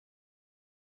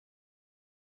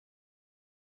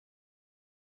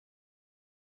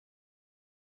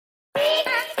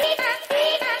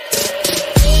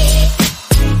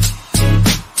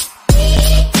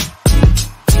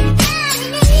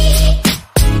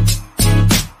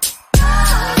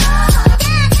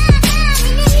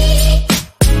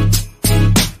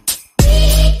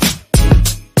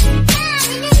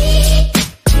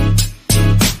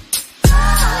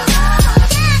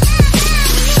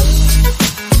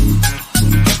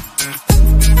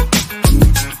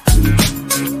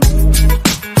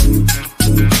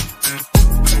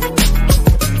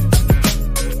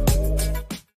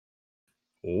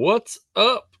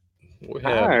up?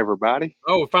 Hi, everybody.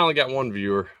 We finally got one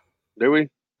viewer. Do we?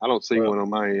 I don't see Well, one on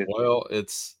my end. well,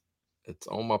 it's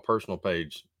on my personal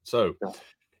page. So No.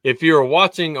 if you're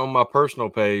watching on my personal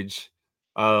page,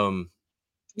 click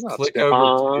over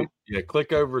Stefan. to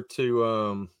click over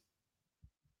to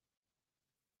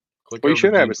click We over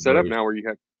should to have you, it set up bros. now where you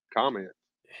have comments.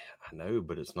 I know,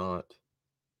 but it's not.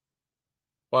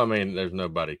 Well, I mean, there's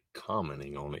nobody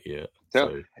commenting on it yet.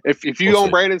 So If you we'll on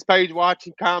see. Brandon's page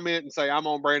watching, comment and say I'm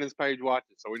on Brandon's page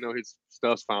watching, so we know his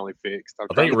stuff's finally fixed.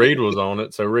 I think Reed was on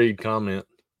it, so Reed comment.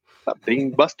 What's up,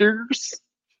 Dean Busters?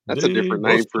 That's a different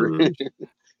name for Busters.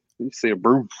 you see a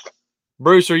Bruce.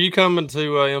 Bruce, are you coming to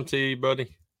MTE,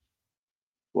 buddy?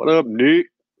 What up, Nick?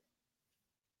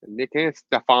 Nick and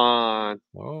Stefan.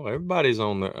 Oh, everybody's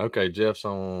on there. Okay, Jeff's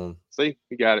on. See,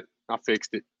 he got it. I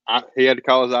fixed it. He had to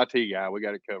call his IT guy. We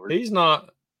got it covered. He's not.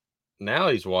 Now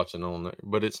he's watching on there,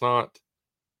 but it's not.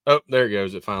 Oh, there it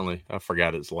goes. It finally. I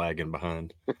forgot it's lagging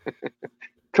behind.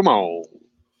 Come on.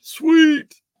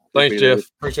 Sweet. Thanks, Jeff. There.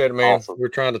 Appreciate it, man. Awesome. We're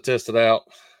trying to test it out.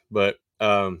 But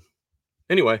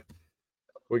anyway,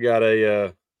 we got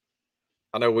a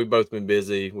I know we've both been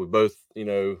busy. We both,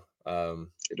 it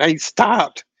ain't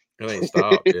stopped. It ain't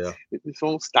stopped, yeah. It just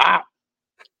won't stop.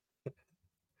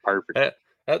 Perfect.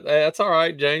 That's all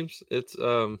right, James. It's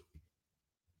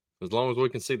as long as we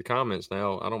can see the comments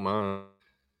now, I don't mind.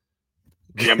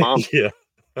 Yeah, Mom. Yeah.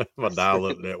 My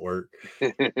dial-up network. No,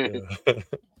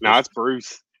 it's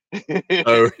Bruce.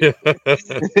 Oh, yeah.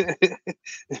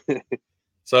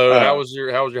 So how was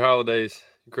your holidays?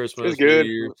 Christmas, it was good.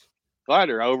 New Year's? Glad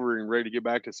they're over and ready to get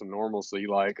back to some normalcy.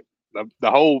 Like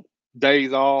the whole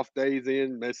days off, days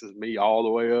in messes me all the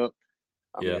way up.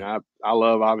 I mean, I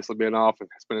love obviously being off and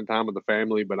spending time with the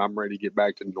family, but I'm ready to get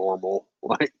back to normal.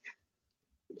 Like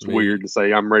it's weird to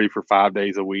say I'm ready for 5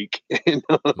 days a week.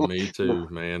 Me too,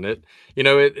 man.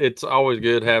 It's always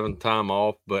good having time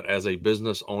off, but as a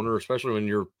business owner, especially when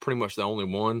you're pretty much the only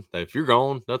one, that if you're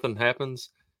gone, nothing happens.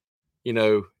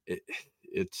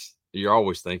 It's you're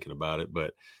always thinking about it,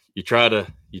 but you try to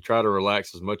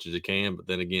relax as much as you can, but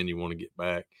then again, you want to get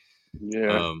back.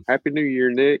 Yeah. Happy New Year,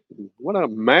 Nick. What up,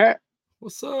 Matt?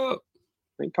 What's up?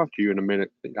 I ain't talk to you in a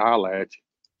minute. I'll at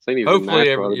you.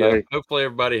 Hopefully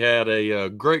everybody had a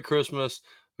great Christmas,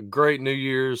 a great New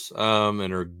Year's,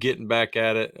 and are getting back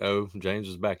at it. Oh, James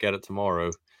is back at it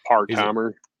tomorrow.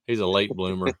 Part-timer. He's a late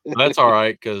bloomer. That's all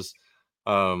right, because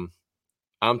I'm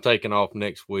taking off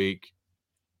next week.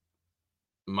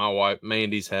 My wife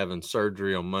Mandy's having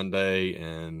surgery on Monday,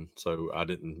 and so I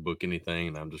didn't book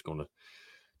anything. I'm just going to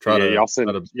try to.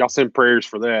 Y'all send prayers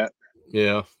for that.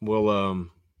 Yeah, well,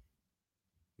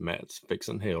 Matt's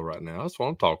fixing hell right now. That's what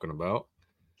I'm talking about.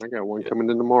 I got one coming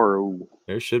in tomorrow.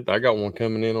 I got one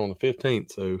coming in on the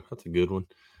 15th, so that's a good one.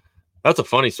 That's a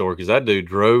funny story because that dude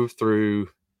drove through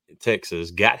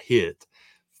Texas, got hit,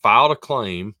 filed a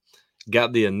claim,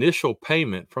 got the initial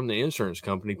payment from the insurance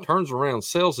company, turns around,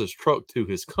 sells his truck to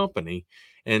his company,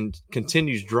 and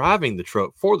continues driving the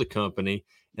truck for the company.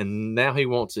 And now he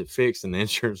wants it fixed, and the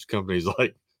insurance company's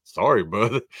like, sorry,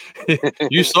 brother,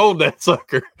 you sold that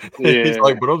sucker. Yeah. He's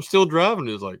like, but I'm still driving.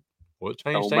 It's like, well, it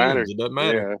changed hands. It doesn't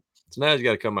matter. Yeah. So now he's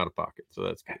got to come out of pocket. So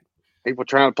that's good. People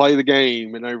trying to play the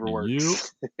game and never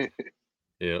works. Yep.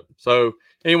 Yeah. So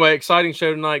anyway, exciting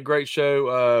show tonight. Great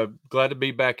show. Glad to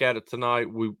be back at it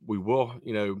tonight. We will,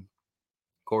 of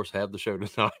course, have the show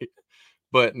tonight.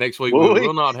 But next week we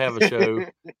will not have a show.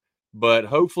 But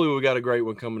hopefully we got a great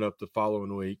one coming up the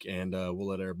following week, and we'll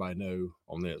let everybody know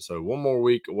on that. So one more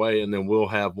week away, and then we'll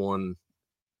have one,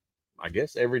 I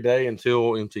guess, every day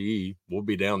until MTE. We'll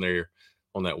be down there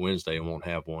on that Wednesday and won't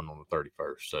have one on the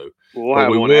 31st. So we'll have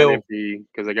one at MTE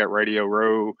because they got Radio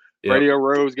Row. Yep. Radio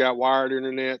Row's got wired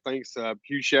internet. Thanks.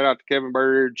 Huge shout out to Kevin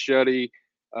Bird, Shuddy,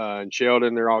 and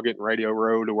Sheldon. They're all getting Radio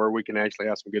Row to where we can actually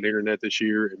have some good internet this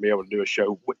year and be able to do a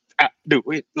show without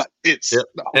doing it like this. Yep.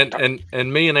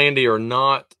 And me and Andy are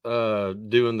not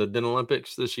doing the Den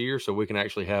Olympics this year, so we can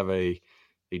actually have a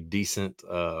decent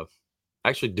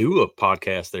actually do a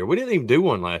podcast there. We didn't even do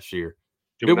one last year.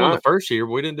 We did one the first year,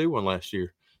 but we didn't do one last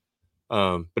year.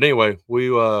 But anyway,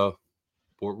 I'm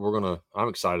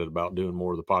excited about doing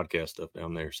more of the podcast stuff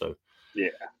down there. So yeah.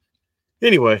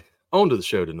 Anyway, on to the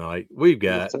show tonight. We've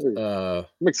got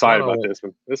I'm excited about this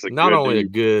one. This is not only a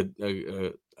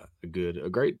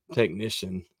great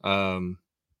technician, and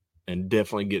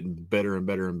definitely getting better and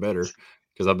better and better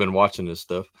because I've been watching this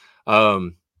stuff.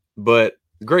 But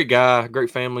great guy,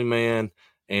 great family man,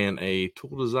 and a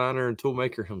tool designer and tool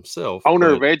maker himself. Owner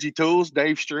of Edgy Tools,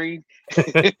 Dave Stream.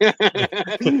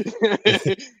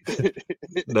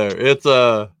 No, it's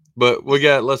but we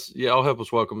got I'll help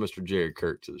us welcome Mr. Jerod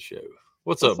Kirk to the show.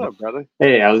 What's up, brother?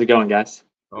 Hey, how's it going, guys?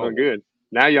 Oh, good.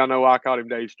 Now y'all know why I called him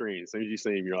Dave Stream. As soon as you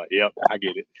see him, you're like, "Yep, I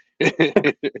get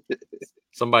it."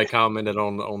 Somebody commented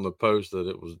on the post that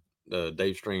it was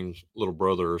Dave Stream's little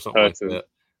brother or something Hudson. like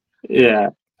that. Yeah.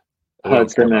 We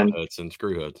don't care about Hudson.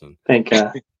 Screw Hudson. I think,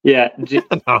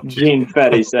 Gene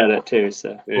Fetty said it too.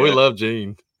 So we love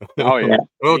Gene. Oh yeah.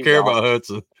 We don't care about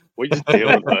Hudson. We just deal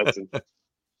with Hudson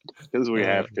because we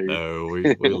have to. No,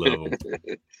 we love him.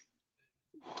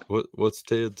 What's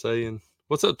Ted saying?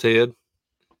 What's up, Ted?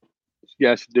 You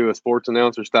guys should do a sports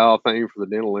announcer style thing for the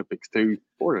Dental Olympics too.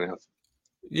 Sport announcer.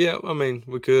 Yeah, I mean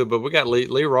we could, but we got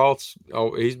Lee Roth's.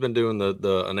 Oh, he's been doing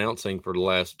the announcing for the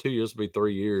last 2 years, be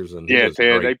 3 years, and he does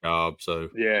a great job. So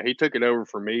yeah, he took it over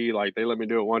for me. Like they let me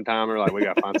do it one time. They're like, we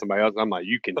got to find somebody else. I'm like,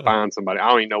 you can find somebody. I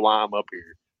don't even know why I'm up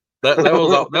here. That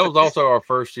was also our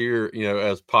first year,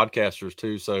 as podcasters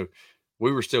too. So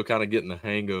we were still kind of getting the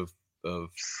hang of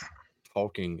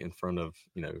talking in front of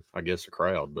I guess a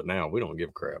crowd. But now we don't give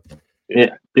a crap.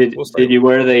 Yeah. Did you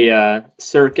wear the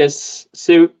circus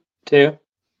suit too?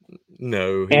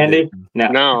 No, Andy?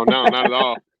 No, not at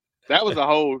all. That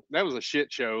was a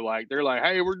shit show. Like they're like,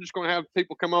 hey, we're just gonna have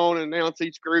people come on and announce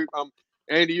each group.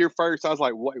 Andy, you're first. I was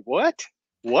like, what?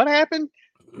 What happened?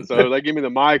 So they give me the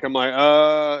mic. I'm like,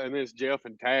 and then it's Jeff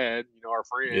and Tad, our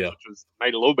friends, which was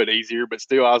made a little bit easier, but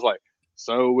still, I was like,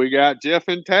 so we got Jeff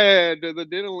and Tad to the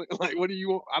dental. Like, what do you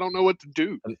want? I don't know what to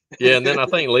do. Yeah, and then I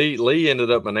think Lee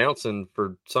ended up announcing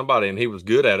for somebody, and he was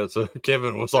good at it. So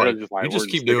Kevin was like, you just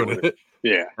keep doing it.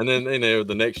 Yeah. And then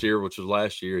the next year, which was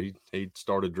last year, he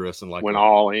started dressing like went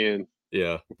all in.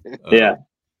 Yeah. Yeah.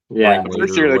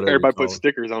 First year, everybody put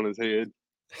stickers on his head.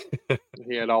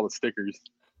 He had all the stickers.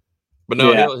 But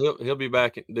no, he'll be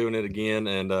back doing it again,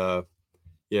 and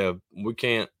we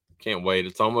can't wait.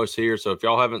 It's almost here. So if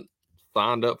y'all haven't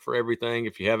signed up for everything,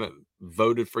 if you haven't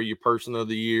voted for your person of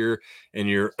the year and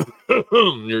your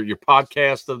your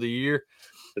podcast of the year,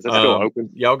 is that still open?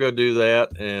 Y'all go do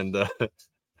that, and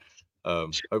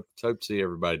hope to see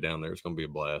everybody down there. It's going to be a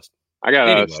blast. I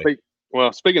got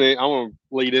speaking of it, I want to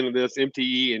lead into this.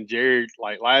 MTE and Jerod,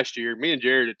 like last year, me and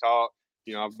Jerod had talked.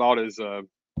 I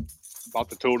bought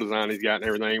the tool design he's got and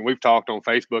everything. We've talked on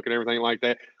Facebook and everything like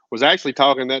that. Was actually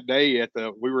talking that day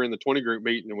we were in the 20 group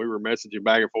meeting and we were messaging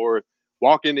back and forth.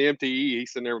 Walk into MTE,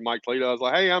 he's sitting there with Mike Toledo. I was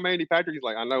like, hey, I'm Andy Patrick. He's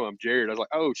like, I know, I'm Jerod. I was like,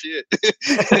 oh shit.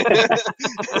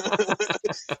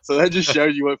 So that just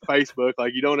shows you what Facebook,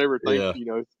 like you don't ever think,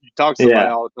 you talk to somebody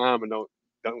all the time and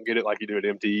don't get it like you do at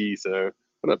MTE. So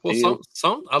what up,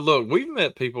 Tim? Look, we've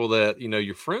met people that,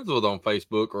 you're friends with on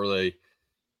Facebook, or they,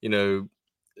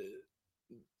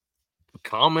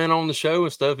 comment on the show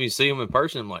and stuff. And you see them in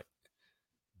person, I'm like,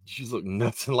 you look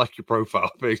nothing like your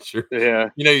profile picture. Yeah.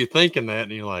 You're thinking that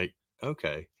and you're like,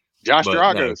 okay. Josh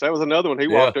Dragos, that was another one. He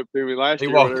walked up to me last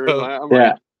year. I'm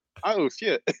like, oh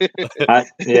shit.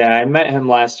 I met him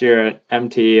last year at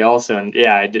MTE also, and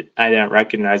I didn't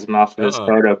recognize him off of his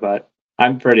photo, but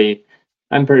I'm pretty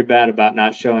bad about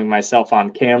not showing myself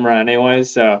on camera anyway.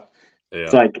 So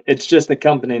it's like it's just a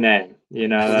company name,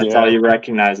 that's all you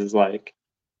recognize is like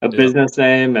a business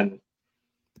name. And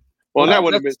that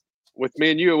would have been with me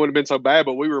and you. It wouldn't have been so bad,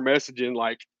 but we were messaging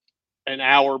like an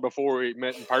hour before we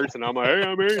met in person. I'm like, hey,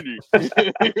 I'm Andy.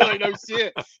 You're like, no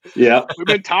shit. Yeah. We've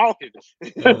been talking.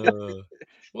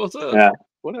 What's up? Yeah.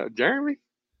 What up, Jeremy?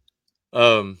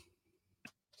 Yeah,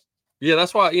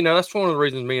 that's why, that's one of the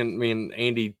reasons me and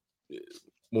Andy,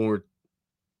 when we're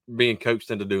being coaxed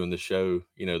into doing the show,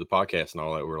 the podcast and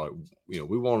all that, we're like,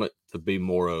 we want it to be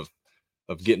more of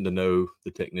getting to know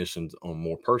the technicians on a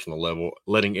more personal level,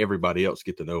 letting everybody else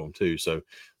get to know them too. So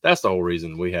that's the whole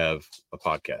reason we have a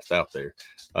podcast out there.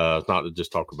 It's not to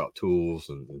just talk about tools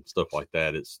and stuff like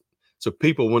that. It's so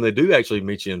people, when they do actually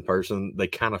meet you in person, they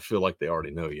kind of feel like they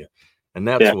already know you. And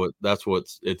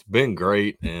it's been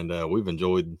great. And we've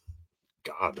enjoyed,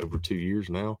 over 2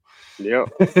 years now. Yeah.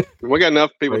 We got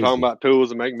enough people talking about tools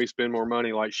and making me spend more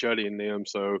money, like Shuddy and them.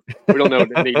 So we don't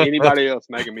need anybody else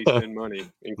making me spend money,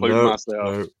 including myself.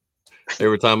 No.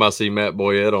 Every time I see Matt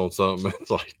Boyette on something,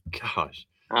 it's like, gosh.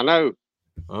 I know.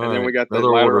 Then we got the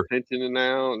ladder retention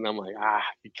now, and I'm like,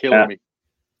 you're killing me.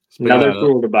 Another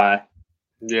tool to buy.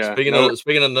 Yeah. Speaking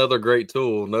of another great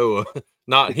tool, Noah,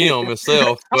 not him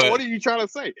himself. But what are you trying to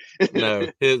say? No,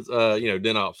 his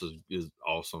DenOps is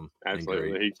awesome.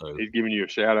 Absolutely. He's giving you a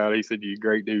shout out. He said you're a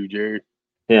great dude, Jerod.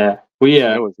 Yeah.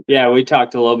 We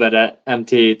talked a little bit at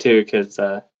MT too, because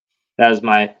that was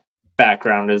my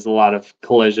background, is a lot of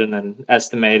collision and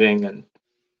estimating and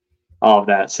all of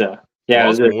that. So it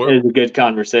was a good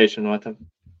conversation with him.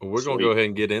 We're going to go ahead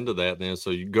and get into that then. So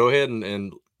you go ahead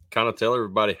and kind of tell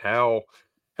everybody how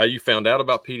how you found out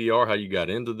about PDR, how you got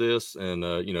into this, and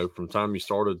from the time you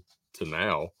started to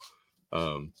now.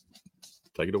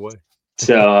 Take it away.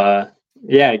 So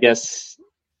I guess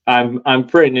I'm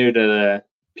pretty new to the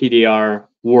PDR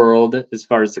world as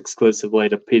far as exclusively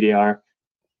to PDR.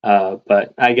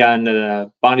 But I got into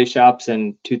the body shops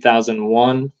in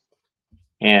 2001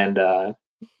 and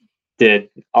did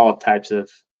all types of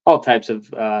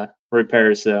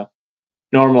repairs. So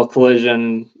normal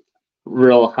collision,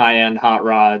 real high-end hot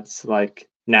rods like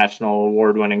national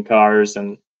award-winning cars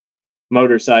and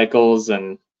motorcycles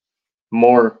and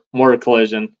more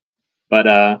collision.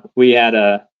 But we had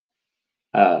a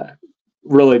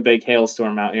really big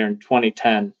hailstorm out here in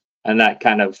 2010, and that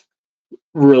kind of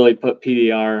really put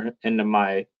PDR into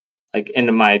my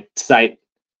sight.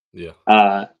 Yeah.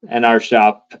 And our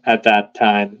shop at that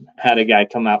time had a guy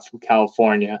come out from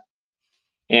California,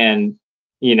 and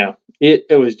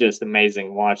it was just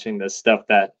amazing watching this stuff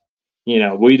that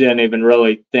we didn't even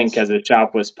really think as a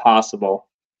shop was possible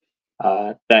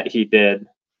that he did.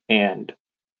 And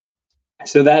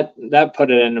so that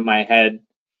put it into my head.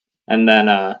 And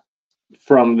then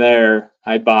from there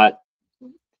I bought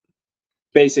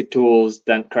basic tools,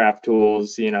 dent craft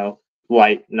tools,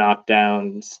 light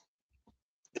knockdowns,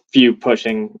 few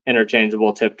pushing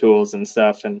interchangeable tip tools and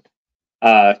stuff, and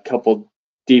a couple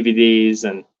DVDs,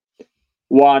 and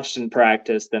watched and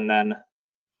practiced. And then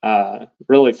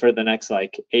really for the next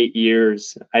 8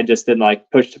 years I just did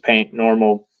push to paint,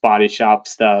 normal body shop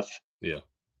stuff. Yeah.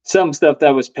 Some stuff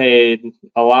that was paid,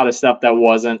 a lot of stuff that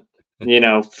wasn't,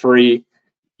 free,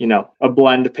 a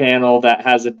blend panel that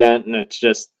has a dent and it's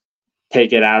just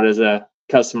take it out as a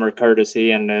customer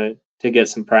courtesy and to get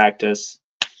some practice.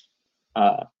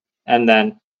 And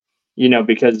then,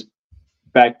 because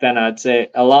back then I'd say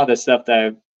a lot of stuff that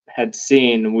I had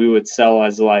seen we would sell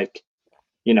as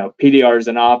PDR is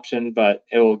an option, but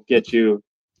it will get you,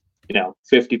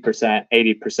 50%,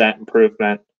 80%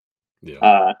 improvement.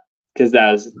 Yeah. Because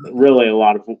that was really a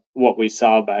lot of what we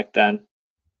saw back then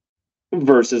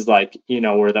versus where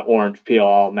the orange peel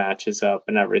all matches up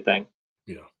and everything.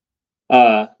 Yeah.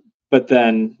 But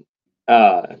then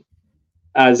I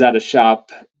was at a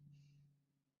shop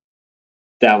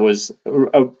that was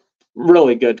a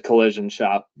really good collision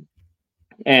shop,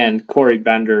 and Corey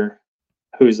Bender,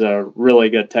 who's a really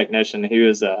good technician, he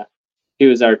was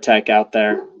our tech out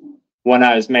there when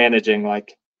I was managing.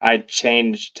 I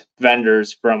changed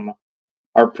vendors from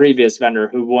our previous vendor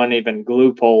who wouldn't even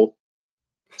glue pull.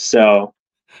 So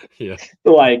yeah,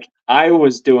 I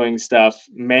was doing stuff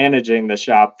managing the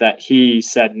shop that he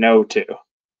said no to.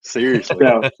 Seriously.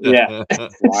 So yeah.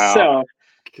 Wow.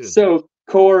 So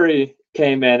Corey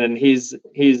came in, and he's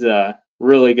a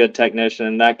really good technician,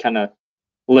 and that kind of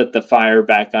lit the fire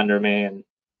back under me. And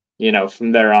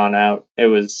from there on out it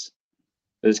was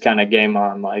kind of game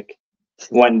on.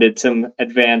 One did some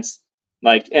advanced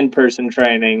in-person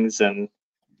trainings, and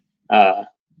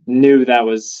knew that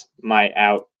was my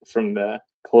out from the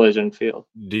collision field.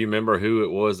 Do you remember who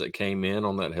it was that came in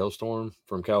on that hailstorm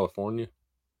from California?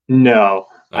 No,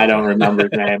 okay. I don't remember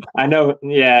his name. I know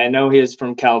he is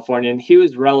from California, and he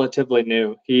was relatively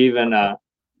new. He even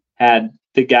had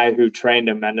the guy who trained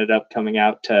him ended up coming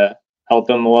out to help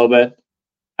him a little bit.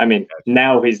 I mean,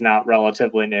 now he's not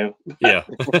relatively new. Yeah.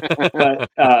 But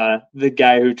the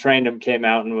guy who trained him came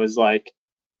out and was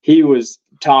he was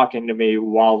talking to me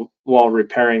while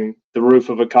repairing the roof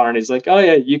of a car, and he's like, "Oh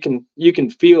yeah, you can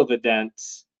feel the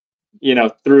dents,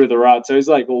 through the rod." So he's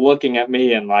looking at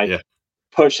me and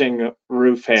pushing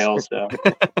roof hail. So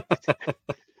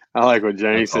I like what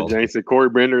James said. Awesome. James said Corey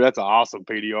Bender. That's an awesome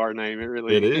PDR name.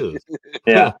 It is.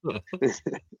 Yeah.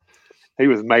 He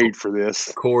was made for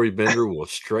this. Corey Bender will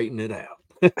straighten it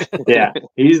out. Yeah,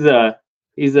 he's a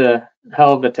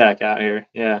hell of a tech out here.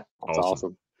 Yeah, that's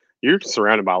awesome. You're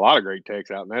surrounded by a lot of great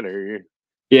techs out in that area.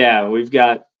 Yeah, we've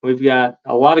got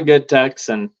a lot of good techs,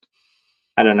 and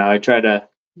I don't know. I try to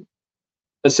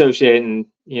associate and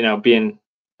being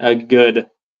a good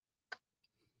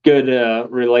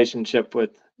relationship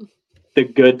with the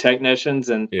good technicians,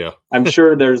 and yeah, I'm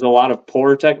sure there's a lot of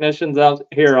poor technicians out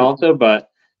here also, but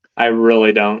I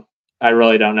really don't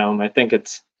know them. I think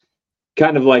it's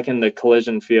kind of like in the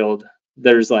collision field.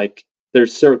 There's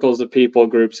circles of people,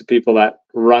 groups of people that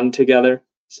run together.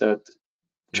 So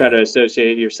try to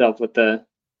associate yourself with the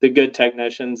good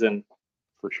technicians, and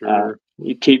for sure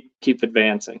you keep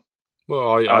advancing. Well,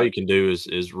 all you can do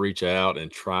is reach out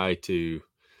and try to,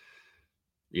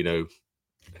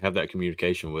 have that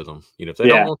communication with them. If they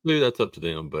don't want to, that's up to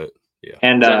them. But yeah.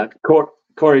 And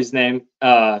Corey's name,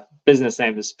 business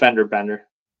name is Fender Bender.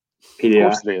 PDR.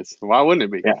 Of course it is. Why wouldn't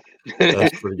it be? Yeah.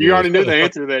 That's pretty You already good. knew the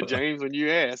answer to that, James, when you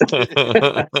asked.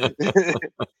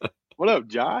 What up,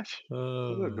 Josh? What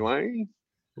up, Dwayne?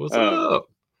 What's up?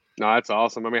 No, that's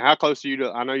awesome. I mean, how close are you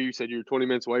to? I know you said you're 20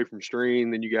 minutes away from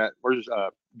Stream. Then you got where's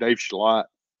Dave Schlott?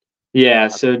 Yeah,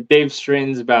 so Dave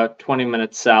Stream's about 20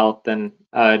 minutes south, and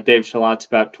Dave Schlott's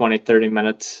about 20, 30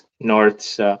 minutes north.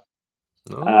 So.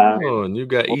 And you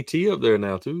got ET up there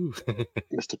now too.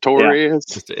 Mr. Torres.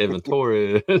 Yeah. Mr. Evan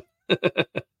Torres.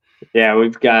 Yeah, we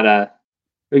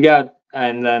got,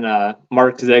 and then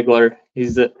Mark Ziegler,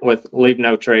 he's with Leave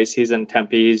No Trace. He's in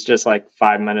Tempe. He's just like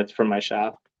 5 minutes from my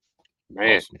shop.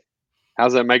 Man, awesome.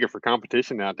 How's that make it for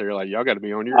competition out there? Like, y'all got to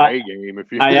be on your A game.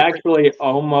 If you, I actually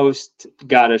almost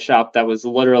got a shop that was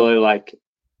literally like,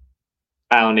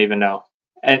 I don't even know,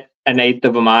 at an eighth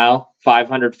of a mile,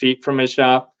 500 feet from his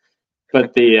shop.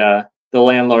 But the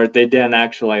landlord, they didn't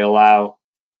actually allow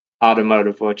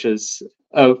automotive, which is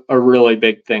a really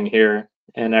big thing here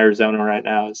in Arizona right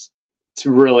now. It's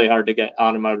really hard to get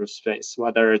automotive space,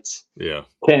 whether it's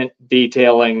tint,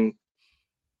 detailing,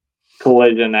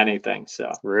 collision, anything.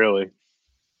 So really,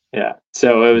 yeah.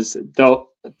 So it was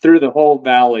through the whole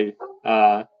valley.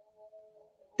 I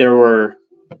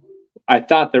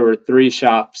thought there were 3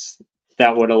 shops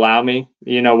that would allow me,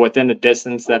 within a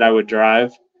distance that I would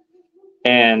drive.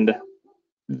 And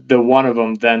the one of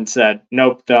them then said,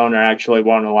 nope, the owner actually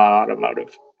won't allow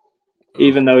automotive.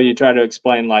 Even though you try to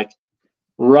explain, like,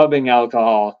 rubbing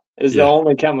alcohol is the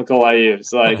only chemical I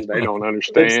use. Like, they don't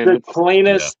understand. It's the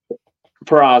cleanest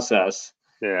process.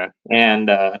 Yeah. And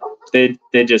they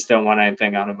just don't want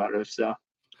anything automotive. So.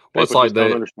 Well, it's like they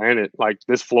don't understand it. Like,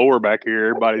 this floor back here,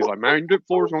 everybody's like, man, your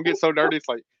floor's going to get so dirty. It's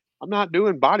like, I'm not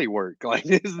doing body work. Like,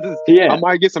 I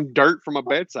might get some dirt from a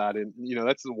bedside, and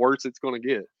that's the worst it's going to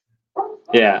get.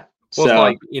 Yeah. Well, it's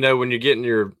like, when you're getting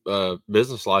your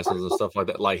business license and stuff like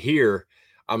that. Like here,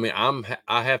 I mean,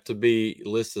 I have to be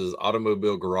listed as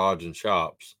automobile garage and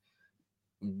shops,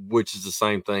 which is the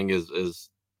same thing as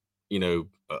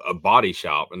a body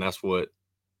shop, and that's what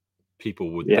people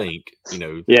would think.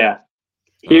 Yeah.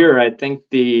 Here, I think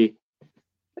the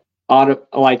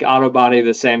auto body,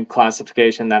 the same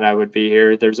classification that I would be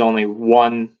here. There's only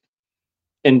one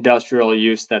industrial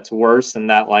use that's worse, and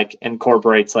that like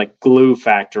incorporates like glue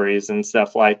factories and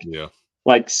stuff like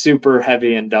super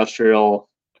heavy industrial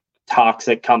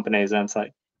toxic companies. And it's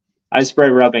like, I spray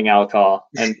rubbing alcohol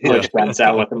and push vents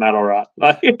out with a metal rod.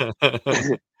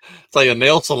 It's like a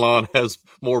nail salon has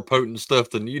more potent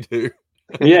stuff than you do.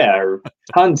 Yeah,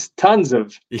 tons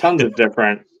of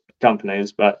different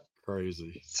companies, but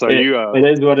crazy. So it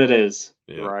is what it is.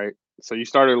 Yeah. Right. So you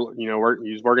started, you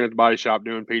was working at the body shop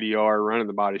doing PDR, running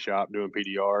the body shop doing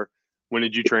PDR. When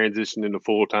did you transition into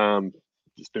full time,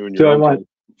 just doing your own thing?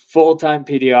 Full time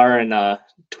PDR in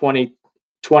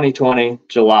 2020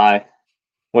 July,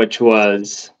 which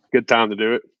was good time to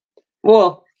do it.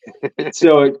 Well,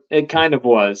 so it kind of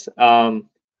was.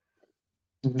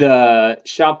 The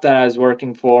shop that I was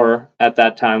working for at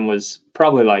that time was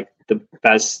probably like the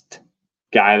best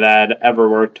guy that I'd ever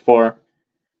worked for.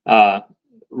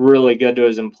 Really good to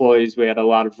his employees. We had a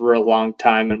lot of real long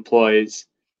time employees.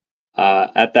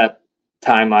 At that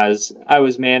time I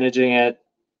was managing it,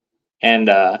 and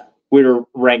we were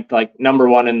ranked like number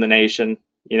 1 in the nation.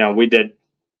 We did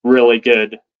really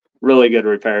good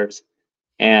repairs,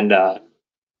 and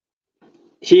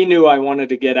he knew I wanted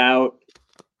to get out,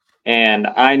 and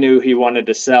I knew he wanted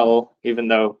to sell, even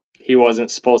though he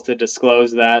wasn't supposed to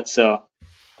disclose that. So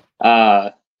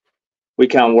we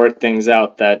kind of worked things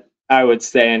out that I would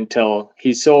stay until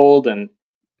he sold, and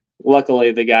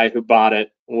luckily the guy who bought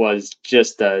it was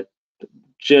just an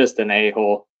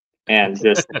a-hole and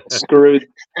just screwed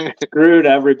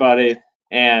everybody,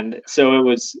 and so it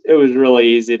was really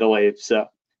easy to leave. So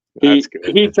he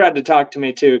tried to talk to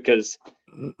me too, because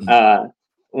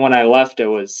when I left, it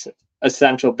was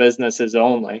essential businesses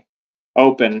only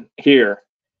open here,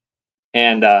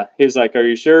 and he was like, "Are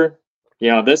you sure?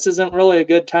 This isn't really a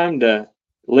good time to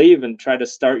leave and try to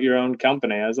start your own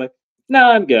company." I was like, "No,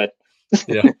 I'm good.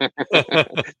 Yeah.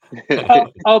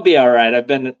 I'll be all right. I've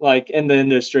been like in the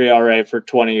industry already for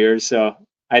 20 years, so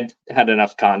I had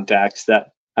enough contacts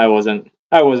that I wasn't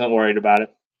worried about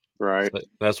it." Right. So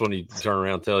that's when you turn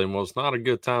around and tell him, well, it's not a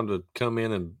good time to come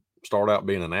in and start out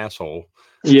being an asshole.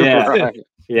 Yeah. Right.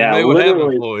 Yeah. They would have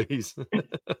employees.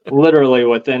 Literally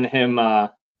within him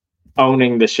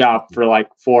owning the shop for like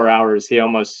 4 hours, he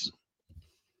almost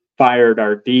fired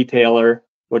our detailer,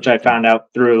 which I found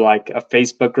out through like a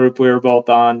Facebook group we were both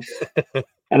on.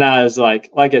 And I was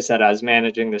like I said, I was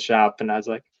managing the shop, and I was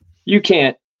like, you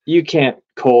can't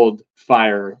cold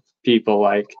fire people.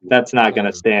 Like, that's not going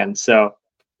to stand. So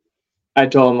I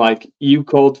told him, like, you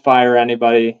cold fire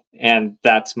anybody, and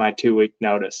that's my 2-week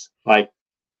notice. Like,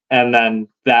 and then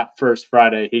that first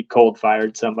Friday, he cold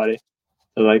fired somebody.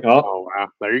 So like, Oh wow,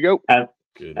 there you go. And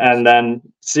then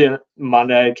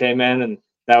Monday I came in, and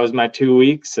that was my 2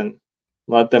 weeks, and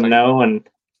let them know. And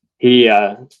he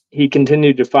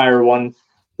continued to fire one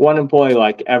employee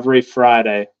like every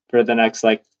Friday for the next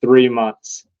like 3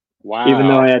 months. Wow. Even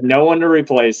though I had no one to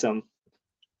replace him.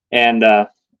 And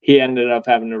he ended up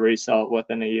having to resell it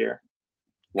within a year.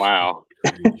 Wow.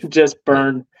 Just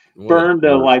burned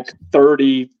a like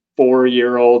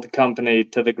 34-year-old company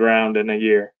to the ground in a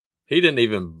year. He didn't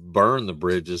even burn the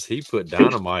bridges. He put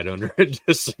dynamite under it.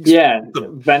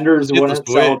 Vendors wouldn't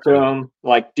sell to him.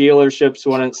 Like dealerships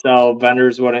wouldn't sell.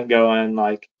 Vendors wouldn't go in.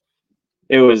 Like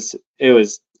it was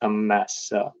a mess.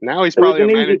 So now he's probably a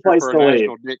manager for a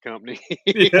national dick company.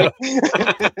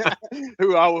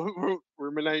 who I will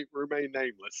remain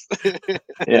nameless.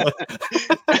 Yeah.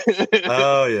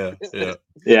 Oh yeah.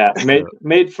 Yeah.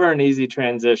 Made for an easy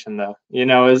transition though. You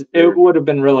know, it would have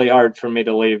been really hard for me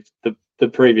to leave the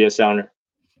previous owner.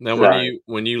 Now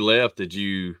when you left, did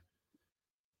you,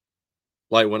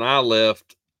 like when I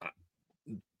left,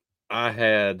 I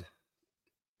had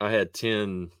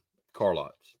 10 car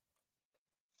lots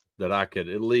that I could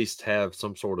at least have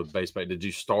some sort of base pay. Did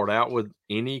you start out with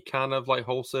any kind of like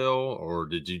wholesale, or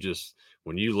did you just,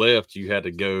 when you left, you had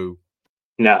to go?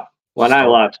 No, I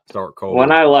left. Start cold.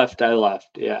 When I left.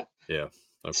 Yeah. Yeah.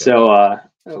 Okay. So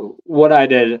what I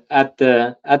did at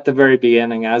the very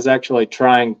beginning, I was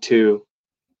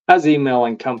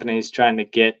emailing companies trying to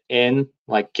get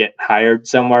hired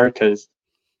somewhere, because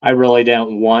I really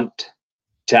didn't want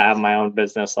to have my own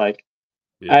business. Like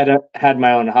I had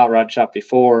my own hot rod shop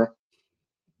before.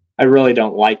 I really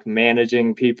don't like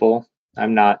managing people.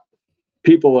 I'm not.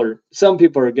 Some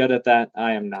people are good at that.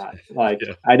 I am not. Like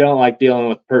I don't like dealing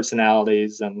with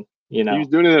personalities, and you know. He was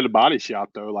doing it at a body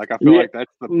shop though. Like I feel like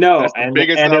that's the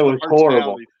biggest, and it was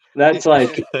horrible. That's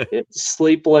like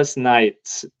sleepless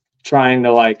nights trying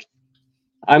to like.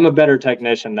 I'm a better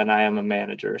technician than I am a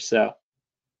manager. So,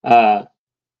 I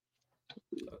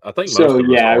think so.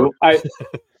 Yeah,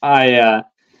 I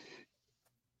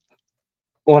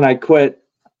when I quit,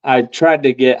 I tried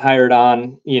to get hired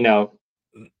on, you know,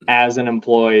 as an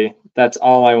employee. That's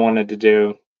all I wanted to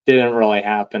do. Didn't really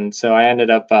happen. So I ended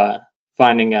up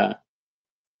finding a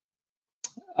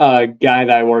guy that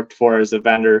I worked for as a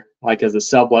vendor, like as a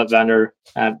sublet vendor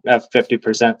at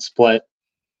 50% split.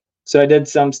 So I did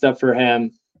some stuff for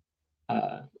him.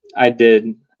 I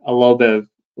did a little bit of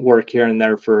work here and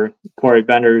there for Corey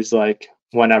Benders, like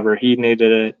whenever he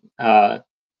needed it.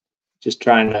 Just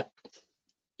trying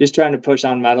to push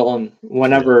on metal, and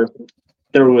whenever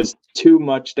there was too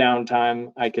much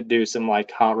downtime, I could do some like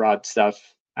hot rod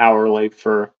stuff hourly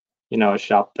for, you know, a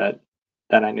shop that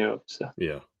I knew of. So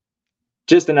yeah,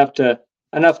 just enough to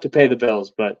pay the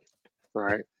bills, but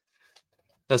right.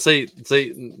 Now see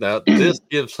now this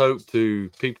gives hope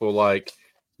to people like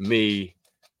me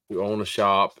who own a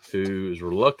shop who is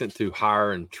reluctant to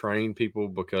hire and train people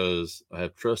because I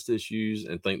have trust issues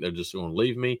and think they're just going to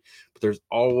leave me. But there's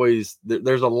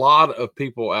a lot of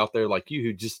people out there like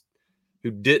you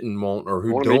who didn't want, or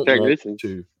who don't want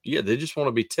to. Yeah, they just want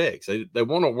to be techs. They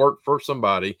want to work for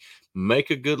somebody, make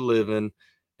a good living,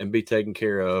 and be taken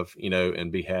care of, you know,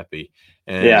 and be happy.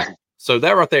 And so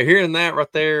that right there, hearing that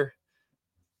right there,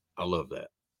 I love that.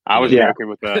 I was joking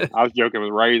with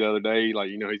Ray the other day.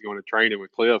 Like, you know, he's going to training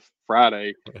with Cliff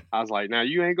Friday. I was like, now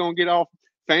you ain't going to get all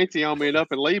fancy on me and up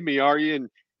and leave me, are you? And,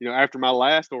 you know, after my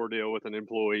last ordeal with an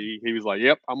employee, he was like,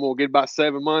 yep, I'm going to get about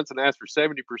 7 months and ask for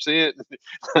 70%.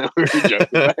 We were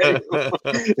joking.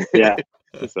 Yeah.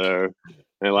 So,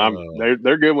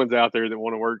 they're good ones out there that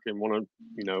want to work and want to,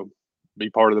 you know,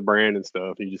 be part of the brand and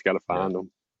stuff. You just got to find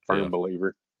them. Firm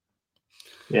believer.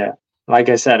 Yeah. Like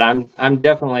I said, I'm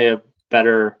definitely a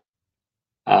better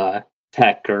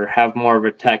tech, or have more of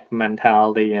a tech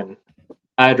mentality, and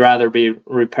I'd rather be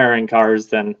repairing cars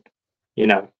than, you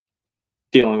know,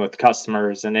 dealing with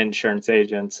customers and insurance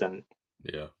agents and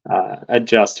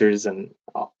adjusters and,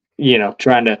 you know,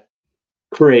 trying to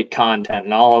create content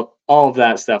and all of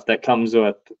that stuff that comes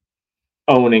with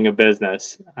owning a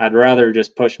business. I'd rather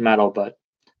just push metal, but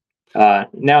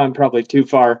now I'm probably too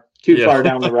far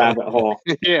down the rabbit hole.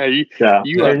 There's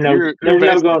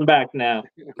no going back now.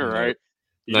 All right.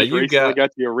 You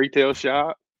got your retail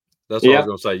shop. That's what I was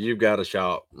gonna say. You've got a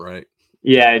shop, right?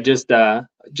 Yeah, I just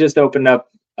opened up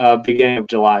beginning of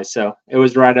July, so it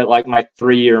was right at like my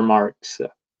 3-year mark. So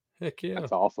heck yeah,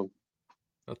 that's awesome.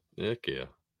 Heck yeah.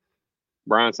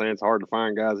 Brian's saying it's hard to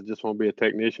find guys that just want to be a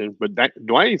technician, but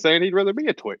Dwayne's saying he'd rather be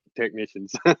a technician.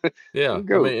 Yeah, I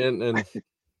mean, and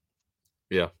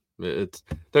yeah, it's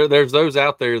there's those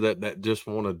out there that just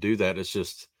want to do that. It's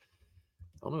just,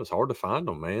 I don't know, it's hard to find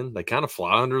them, man. They kind of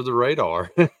fly under the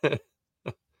radar.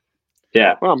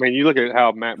 Yeah. Well, I mean, you look at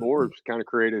how Matt Moore's kind of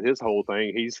created his whole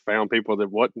thing. He's found people that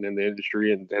wasn't in the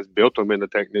industry and has built them into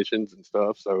technicians and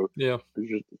stuff. So yeah, there's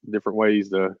just different ways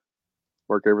to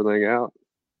work everything out.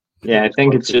 Yeah, I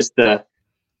think it's just the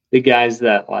guys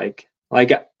that like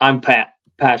I'm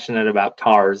passionate about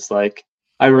cars. Like,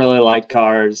 I really like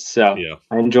cars, so yeah.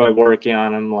 I enjoy working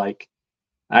on them. Like,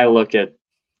 I look at,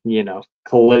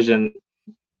 collision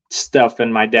stuff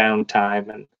in my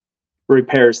downtime and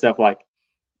repair stuff. Like,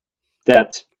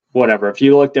 that's whatever. If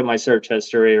you looked at my search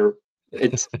history, or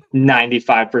it's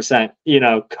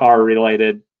 95%, car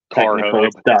related technical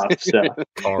stuff. So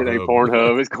it ain't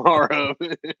Pornhub, it's Car Hub.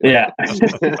 Yeah.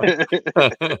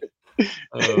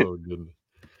 Oh goodness.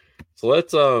 So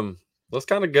let's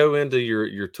kind of go into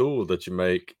your tool that you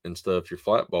make and stuff, your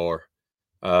flat bar.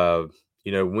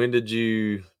 When did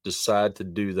you decide to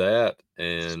do that?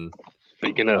 And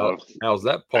speaking of, how's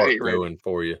that part going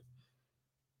for you?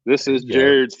 This is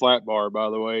Jerod's flat bar, by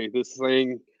the way. This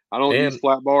thing, I don't use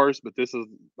flat bars, but this is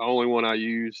the only one I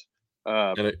use.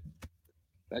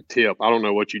 That tip, I don't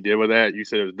know what you did with that. You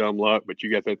said it was dumb luck, but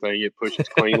you got that thing, it pushes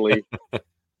cleanly.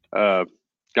 Got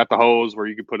the holes where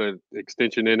you can put an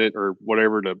extension in it or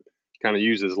whatever to kind of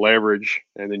use as leverage,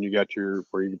 and then you got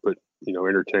where you can put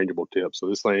interchangeable tips. So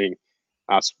this thing,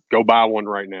 go buy one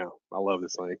right now. I love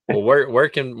this thing. Well, where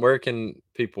can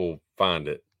people find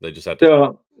it? They just have to.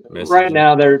 So right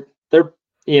now they're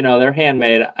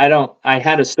handmade. I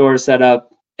had a store set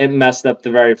up. It messed up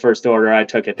the very first order. I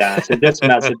took it down. So just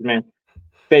message me,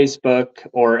 Facebook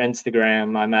or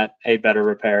Instagram. I'm at A Better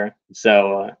Repair.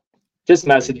 So just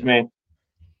message me.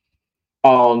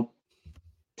 I'll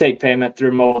take payment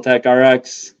through Mobile Tech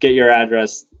RX. Get your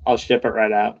address. I'll ship it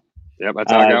right out. Yep,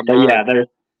 that's how I got mine. Yeah,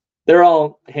 they're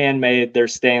all handmade. They're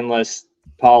stainless,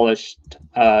 polished,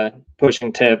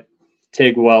 pushing tip,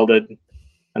 TIG welded,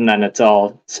 and then it's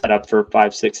all set up for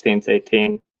 5/16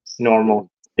 18 normal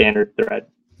standard thread.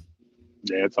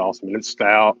 Yeah, it's awesome, and it's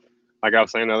stout. Like I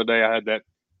was saying the other day, I had that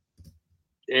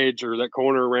edge or that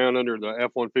corner around under the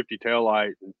F-150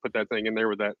 taillight and put that thing in there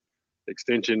with that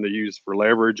extension to use for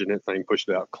leverage, and that thing pushed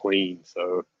it out clean.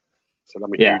 So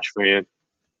I'm a huge fan.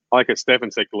 I like his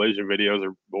Stephen said collision videos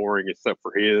are boring except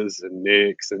for his and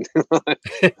Nick's and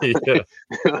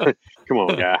come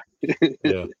on, guy.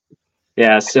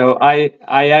 Yeah, so I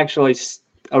actually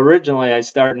originally I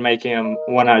started making them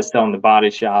when I was still in the body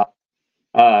shop,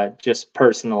 just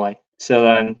personally. So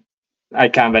then I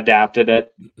kind of adapted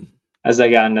it as I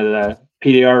got into the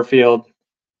PDR field.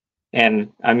 And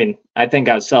I mean, I think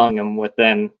I was selling them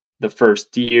within the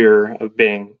first year of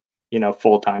being,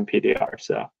 full-time PDR.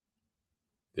 So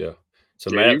yeah.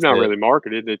 So Matt, you've not really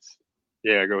marketed.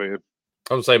 Go ahead.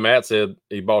 I would say Matt said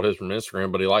he bought his from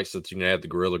Instagram, but he likes that you can add the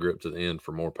Gorilla Grip to the end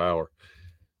for more power.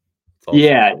 Awesome.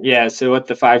 Yeah. So with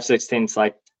the 5/16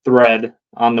 like thread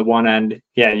on the one end,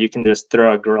 you can just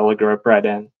throw a Gorilla Grip right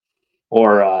in.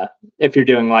 Or if you're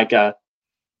doing like a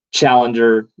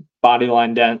Challenger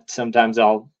bodyline dent, sometimes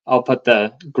I'll put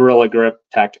the Gorilla Grip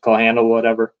tactical handle,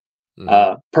 whatever,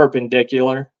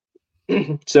 perpendicular.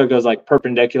 So it goes like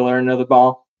perpendicular into the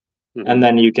ball. Mm-hmm. And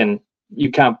then you kind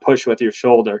of push with your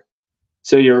shoulder.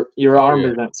 So your arm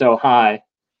isn't so high,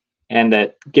 and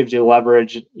it gives you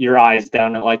leverage. Your eyes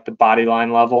down at like the body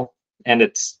line level, and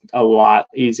it's a lot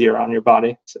easier on your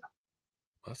body. So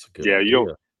that's a good idea.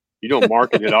 You don't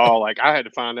market it all. Like I had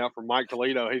to find out from Mike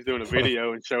Toledo. He's doing a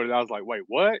video and showed it. I was like, wait,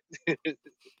 what?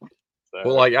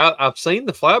 Well, like I've seen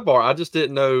the flat bar. I just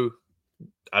didn't know.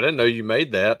 I didn't know you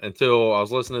made that until I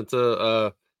was listening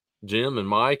to Jim and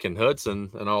Mike and Hudson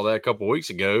and all that a couple of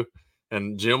weeks ago.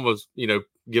 And Jim was,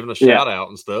 giving a shout out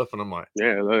and stuff. And I'm like,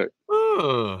 look.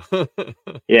 Oh.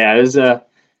 Yeah,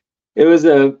 it was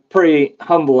a pretty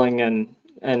humbling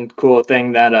and cool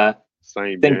thing that I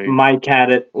think Mike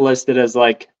had it listed as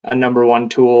like a number one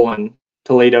tool, and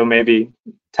Toledo maybe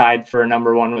tied for a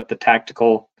number one with the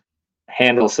tactical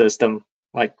handle system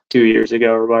like 2 years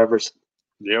ago or whatever.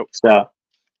 Yep. So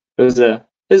it was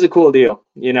a cool deal,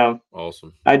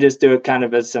 Awesome. I just do it kind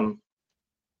of as some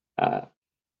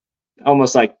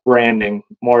almost like branding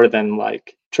more than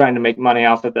like trying to make money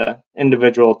off of the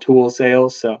individual tool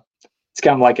sales. So it's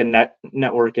kind of like a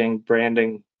networking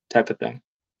branding type of thing.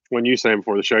 When you saying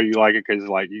before the show you like it because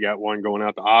like you got one going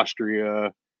out to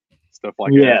Austria, stuff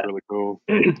like that. It's really cool.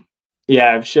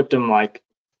 Yeah, I've shipped them like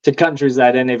to countries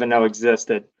I didn't even know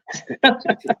existed.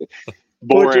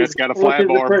 Borat's got a flat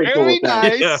bar. Very Very cool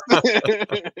nice. Yeah.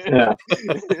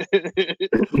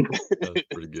 That's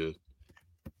pretty good.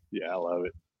 Yeah, I love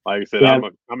it. Like I said, Yeah.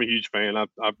 I'm a huge fan. I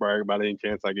brag about any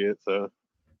chance I get. So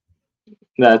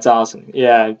That's awesome.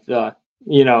 Yeah. I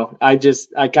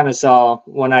kind of saw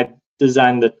when I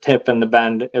designed the tip and the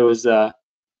bend, it was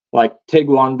like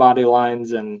Tiguan body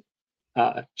lines and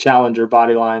Challenger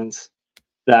body lines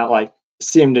that like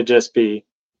seem to just be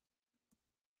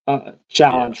a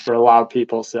challenge for a lot of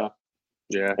people. So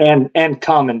yeah, and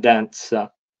common dents. So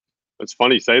it's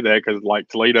funny you say that because like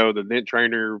Toledo, the dent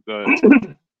trainer,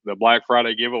 the Black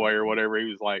Friday giveaway or whatever, he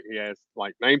was like, he asked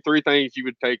like, name 3 things you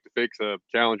would take to fix a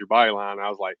Challenger body line. I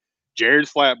was like,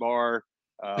 Jared's flat bar,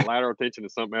 lateral tension,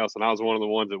 and something else, and I was one of the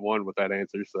ones that won with that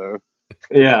answer. So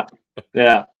yeah.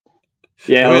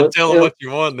 Go ahead and tell them what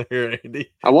you won there,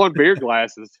 Andy. I won beer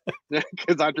glasses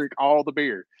because I drink all the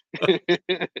beer. Oh,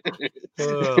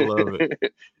 I love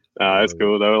it. That's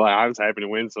cool though. Like I was happy to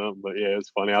win something, but yeah,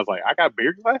 it's funny. I was like, I got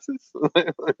beer glasses.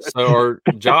 So,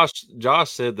 Josh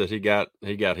said that he got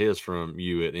his from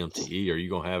you at MTE. Are you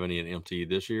gonna have any at MTE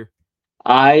this year?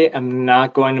 I am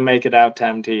not going to make it out to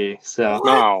MTE. So,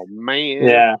 oh man,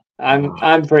 yeah,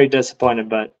 I'm pretty disappointed,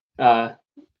 but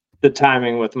the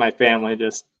timing with my family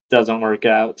just doesn't work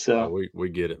out. So we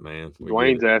get it, man.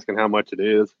 Dwayne's asking how much it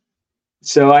is.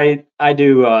 So I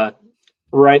do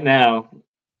right now.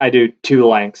 I do 2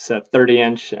 lengths, a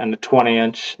 30-inch and a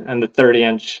 20-inch, and the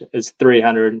 30-inch is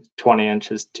 300,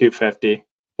 20-inch is 250.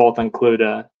 Both include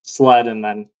a sled, and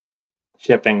then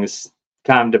shipping's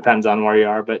kind of depends on where you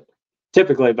are, but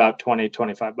typically about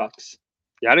 $20-25.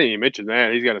 Yeah, I didn't even mention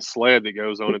that. He's got a sled that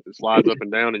goes on it that slides up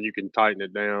and down, and you can tighten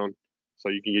it down so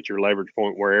you can get your leverage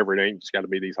point wherever it ain't just got to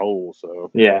be these holes.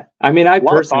 So yeah, I mean, I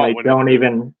personally don't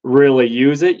even really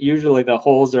use it. Usually the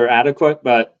holes are adequate,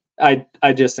 but I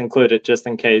just include it just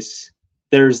in case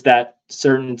there's that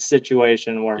certain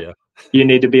situation where you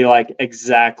need to be like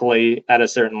exactly at a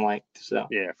certain length. So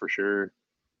yeah, for sure.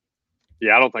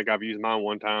 Yeah, I don't think I've used mine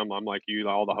one time. I'm like you,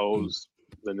 all the holes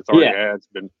that it's already had. It's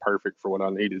been perfect for what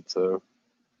I needed. So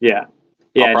yeah,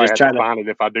 I'll probably have to find it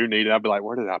if I do need it. I'll be like,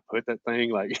 where did I put that thing?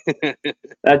 Like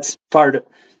that's part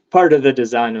of the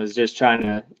design was just trying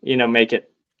to make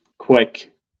it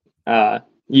quick,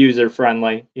 user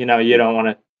friendly. You don't want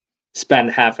to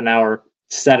spend half an hour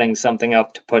setting something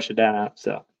up to push it down.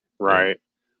 So right.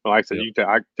 Well, like I said,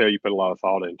 I can tell you put a lot of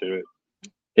thought into it.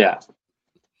 Yeah.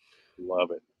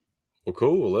 Love it. Well,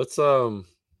 cool. Let's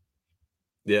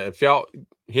if y'all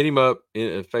hit him up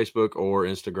in Facebook or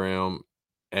Instagram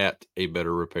at A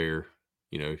Better Repair,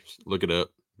 look it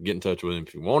up, get in touch with him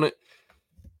if you want it.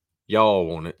 Y'all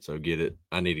want it, so get it.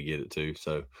 I need to get it too.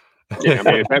 So yeah,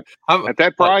 I mean, at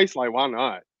that price, like why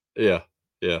not? Yeah.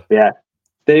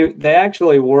 They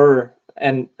actually were,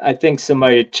 and I think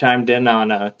somebody chimed in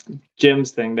on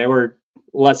Jim's thing. They were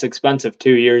less expensive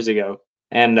 2 years ago,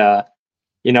 and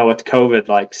with COVID,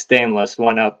 like stainless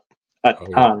went up a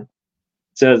ton.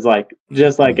 So it's like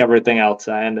just like everything else,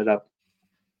 I ended up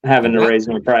having to raise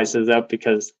my prices up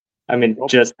because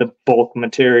just the bulk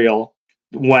material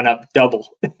went up double.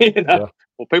 Yeah.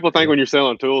 Well, people think when you're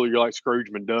selling a tool, you're like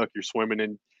Scrooge McDuck. You're swimming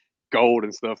in gold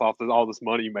and stuff off all this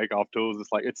money you make off tools.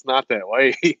 It's like it's not that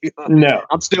way. No,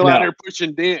 I'm still out there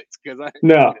pushing dents because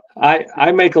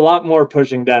I make a lot more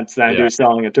pushing dents than I do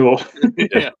selling a tool.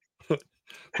 Yeah.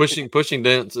 Pushing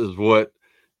dents is what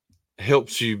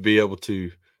helps you be able to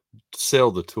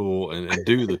sell the tool and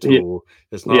do the tool.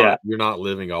 It's not you're not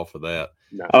living off of that.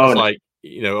 No. It's like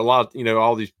a lot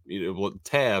all these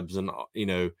tabs and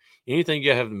anything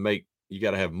you have to make, you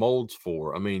got to have molds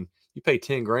for. I mean, you pay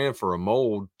 $10,000 for a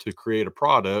mold to create a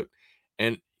product,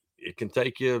 and it can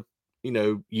take you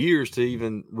years to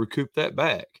even recoup that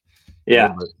back.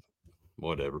 Yeah. But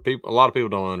whatever. A lot of people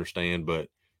don't understand, but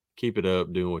keep it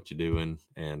up doing what you're doing,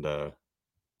 and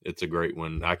it's a great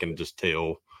one. I can just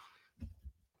tell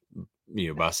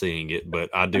by seeing it, but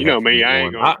I do. Me, I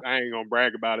ain't gonna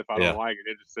brag about it if I don't like it.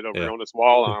 It just sit over here on this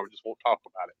wall, and I just won't talk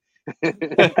about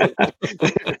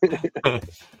it.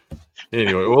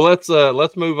 Anyway, well,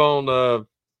 let's move on to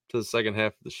the second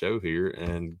half of the show here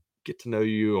and get to know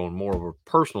you on more of a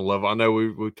personal level. I know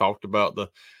we've talked about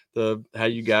the how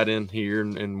you got in here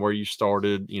and where you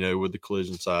started, with the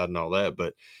collision side and all that,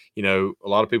 but a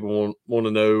lot of people want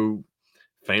to know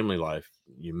family life.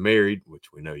 You're married,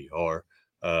 which we know you are.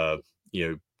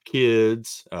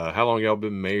 Kids, how long y'all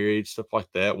been married, stuff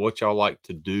like that, what y'all like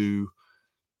to do,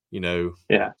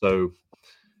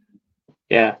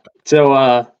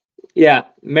 So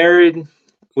married.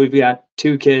 We've got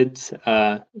 2 kids,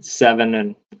 7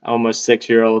 and almost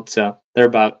 6-year-old, so they're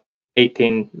about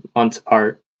 18 months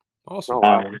apart.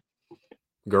 Awesome.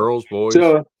 Girls, boys?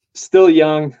 So still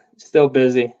young, still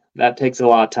busy. That takes a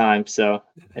lot of time. So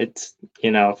it's,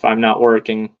 if I'm not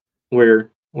working, we're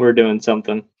doing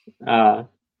something.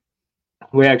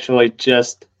 We actually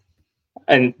just,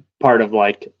 and part of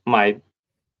like my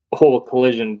whole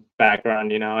collision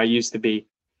background, I used to be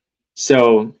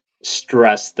so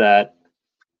stressed that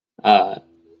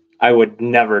I would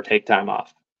never take time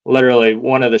off. Literally,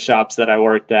 one of the shops that I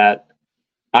worked at,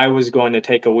 I was going to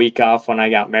take a week off when I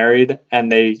got married,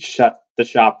 and they shut the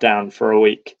shop down for a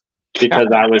week because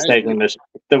I was taking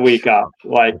the week off.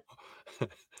 Like,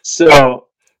 so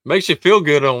makes you feel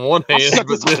good on one hand,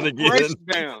 but then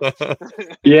again,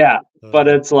 yeah. But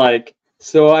it's like,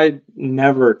 so I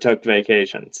never took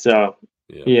vacation. So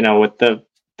with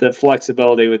the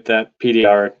flexibility with that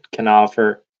PDR can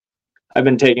offer, I've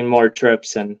been taking more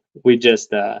trips, and we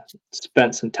just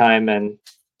spent some time in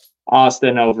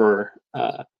Austin over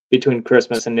between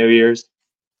Christmas and New Year's.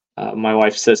 My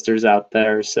wife's sister's out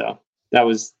there, so that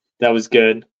was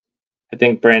good. I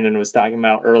think Brandon was talking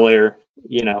about earlier,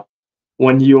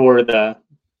 when you're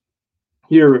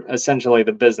essentially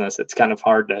the business, it's kind of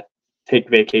hard to take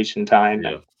vacation time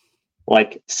and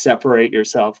like separate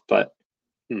yourself. But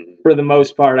for the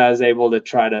most part, I was able to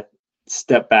try to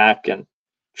step back and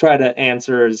try to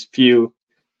answer as few,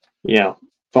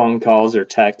 phone calls or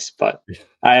texts. But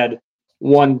I had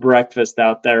one breakfast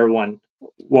out there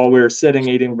while we were sitting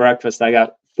eating breakfast, I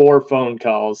got 4 phone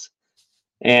calls,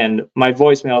 and my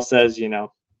voicemail says,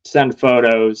 send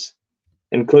photos,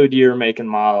 include year, make, and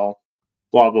model,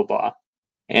 blah, blah, blah.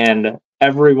 And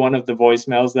every one of the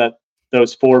voicemails that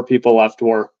those 4 people left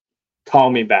were, call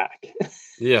me back.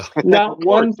 Yeah. Not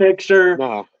one picture,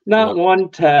 not one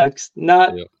text,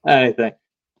 not anything.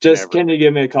 Just, can you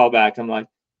give me a call back? I'm like,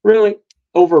 really?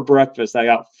 Over breakfast, I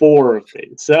got 4 of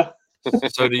these.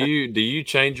 So do you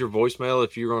change your voicemail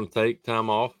if you're going to take time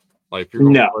off? Like if you're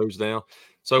going to close down?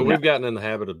 So we've gotten in the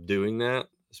habit of doing that,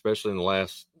 especially in the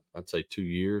last, I'd say 2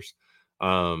 years.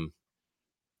 So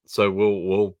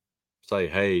we'll say,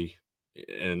 hey,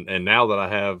 and now that I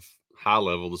have high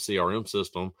level, the CRM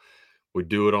system, we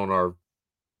do it on our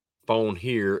phone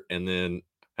here, and then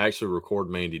actually record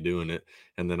Mandy doing it.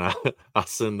 And then I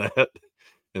send that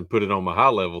and put it on my high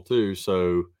level too.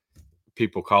 So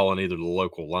people calling either the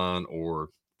local line or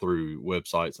through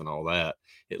websites and all that,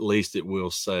 at least it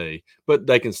will say, but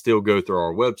they can still go through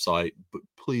our website, but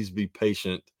please be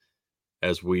patient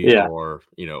as we are,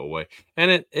 away.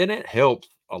 And it helps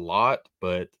a lot,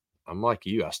 but I'm like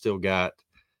you, I still got,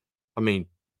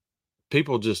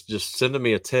 people just sending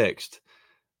me a text,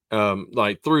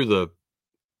 like through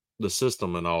the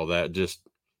system and all that, just,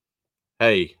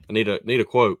 hey, I need a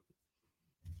quote.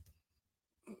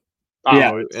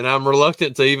 And I'm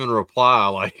reluctant to even reply,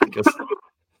 like, because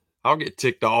I'll get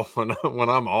ticked off when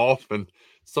I'm off, and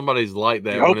somebody's like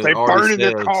that. When it already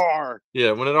says, their car.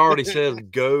 Yeah, when it already says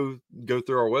go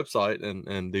through our website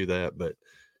and do that. But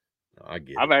I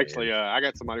get I've actually I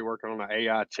got somebody working on an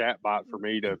AI chat bot for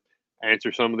me to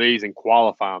answer some of these and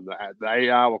qualify them. The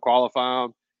AI will qualify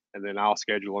them, and then I'll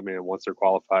schedule them in once they're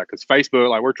qualified. Because Facebook,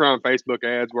 like we're trying Facebook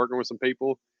ads, working with some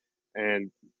people, and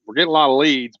we're getting a lot of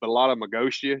leads, but a lot of them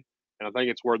ghost you. And I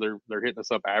think it's where they're hitting us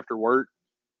up after work,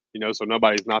 so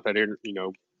nobody's not that,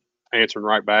 answering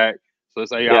right back. So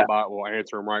this AI bot will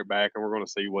answer them right back, and we're going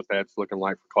to see what that's looking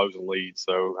like for closing leads.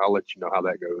 So I'll let you know how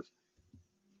that goes.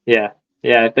 Yeah.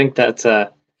 I think that's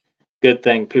a good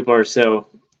thing. People are so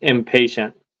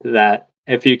impatient that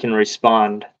if you can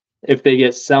respond, if they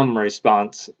get some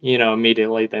response,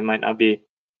 immediately, they might not be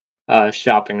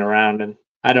shopping around. And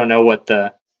I don't know what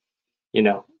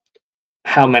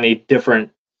how many different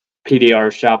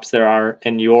PDR shops there are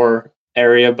in your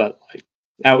area, but like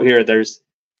out here, there's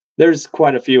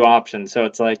quite a few options. So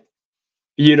it's like,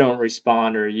 you don't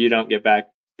respond or you don't get back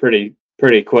pretty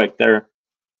quick,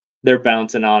 they're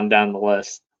bouncing on down the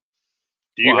list.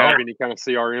 Do you have any kind of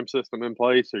CRM system in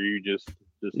place, or you just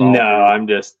no? I'm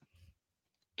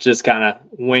just kind of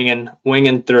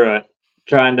winging through it,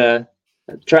 trying to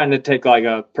take like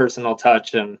a personal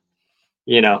touch, and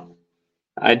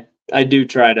I do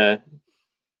try to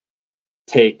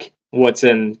take what's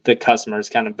in the customer's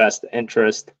kind of best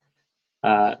interest.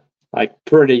 Like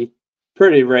pretty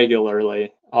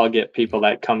regularly, I'll get people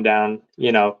that come down,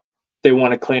 they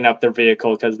want to clean up their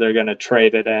vehicle because they're going to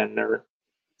trade it in or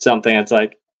something. It's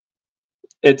like,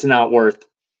 it's not worth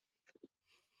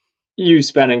you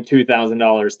spending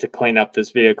 $2,000 to clean up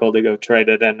this vehicle to go trade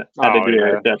it in at a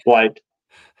dealership. Like,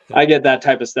 I get that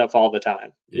type of stuff all the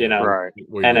time, Right.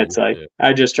 And it's like,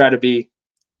 I just try to be,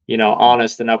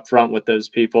 honest and upfront with those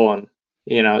people, and,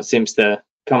 it seems to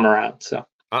come around. So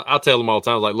I tell them all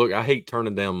the time, like, look, I hate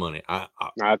turning down money. I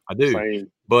do, same.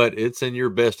 but it's in your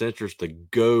best interest to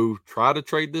go try to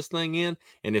trade this thing in.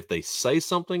 And if they say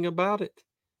something about it,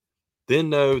 then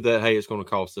know that, hey, it's going to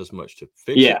cost this much to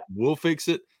fix it. We'll fix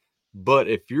it. But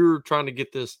if you're trying to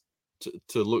get this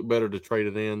to look better to trade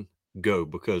it in, go,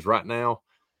 because right now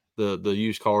the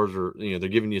used cars are, they're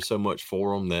giving you so much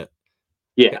for them that.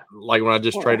 Yeah, like when I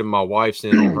just traded my wife's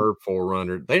in on her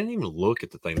 4Runner, they didn't even look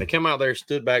at the thing. They came out there,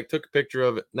 stood back, took a picture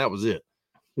of it, and that was it.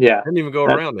 Yeah, didn't even go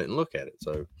around it and look at it.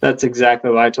 So that's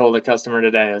exactly what I told the customer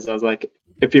today. Is I was like,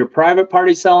 if you're private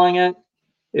party selling it,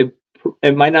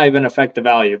 it might not even affect the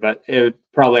value, but it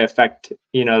would probably affect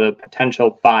the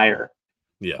potential buyer.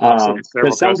 Yeah,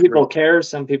 because some people care,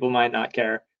 some people might not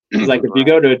care. It's like if you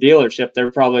go to a dealership, they're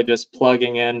probably just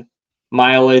plugging in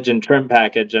mileage and trim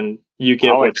package, and you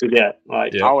get what you get.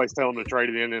 Like I always tell them to trade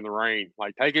it in the rain.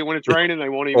 Like take it when it's raining, they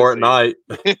won't even. Or at night.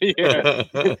 Yeah,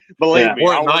 believe me.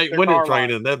 Or at night when it's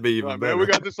raining, that'd be even better. Man, we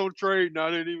got this on trade, and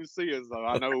I didn't even see it. So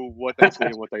I know what they see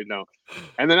and what they don't.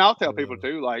 And then I'll tell people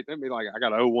too, like they'd be like, I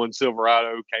got an 01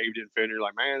 Silverado caved in fender.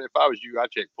 Like, man, if I was you,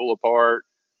 I'd check pull apart.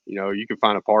 You can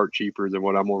find a part cheaper than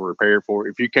what I'm gonna repair for.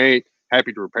 If you can't,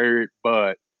 happy to repair it,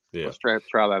 but. Yeah. Let's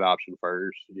try that option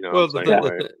first.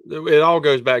 It all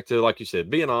goes back to, like you said,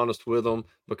 being honest with them,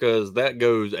 because that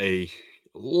goes a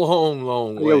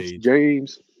long way.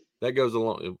 James. That goes a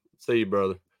long. See you,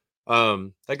 brother.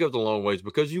 That goes a long ways,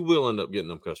 because you will end up getting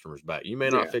them customers back. You may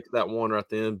not fix that one right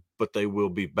then, but they will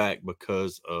be back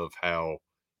because of how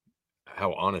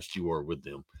honest you are with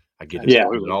them. I get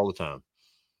it all the time.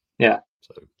 Yeah.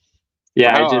 So.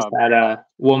 Yeah, I just had a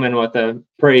woman with a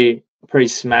pretty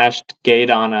smashed gate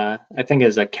on I think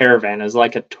it's a Caravan. It's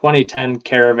like a 2010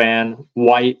 Caravan,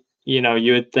 white. You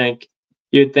would think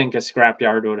a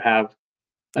scrapyard would have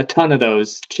a ton of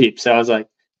those cheap. So I was like,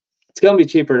 it's gonna be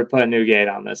cheaper to put a new gate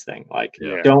on this thing. Like,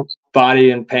 don't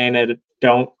body and paint it.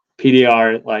 Don't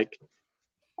PDR it. Like,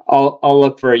 I'll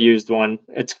look for a used one.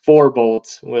 It's 4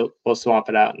 bolts. We'll swap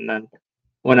it out. And then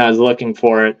when I was looking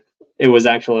for it, it was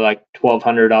actually like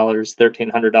 $1,200,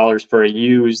 $1,300 for a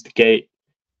used gate.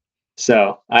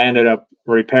 So I ended up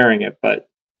repairing it, but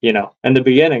in the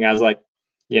beginning I was like,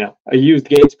 a used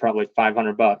gate's probably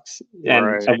 $500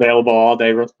 and available all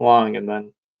day long. And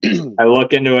then I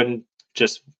look into it and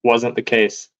just wasn't the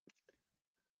case.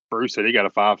 Bruce said he got a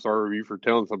 5-star review for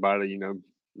telling somebody,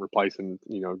 replacing,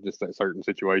 just that certain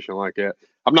situation like that.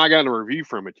 I've not gotten a review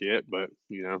from it yet, but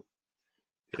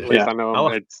at least I know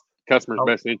it's customer's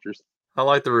best interest. I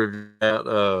like the review. It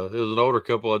was an older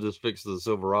couple. I just fixed the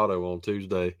Silverado on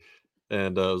Tuesday,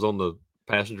 and it was on the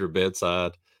passenger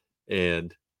bedside.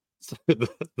 And the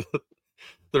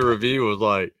review was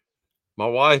like, my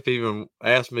wife even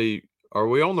asked me, "Are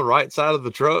we on the right side of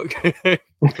the truck?"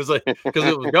 Because it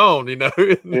was gone,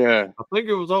 Yeah, I think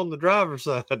it was on the driver's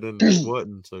side, and it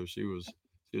wasn't. So she was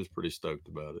Pretty stoked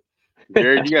about it.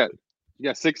 Jerod, you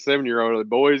got 6, 7-year-old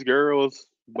boys, girls?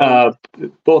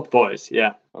 Both boys.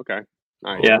 Yeah. Okay.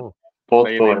 Nice. Yeah.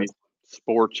 Both boys. Any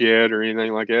sports yet or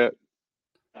anything like that?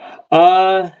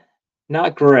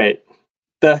 Not great.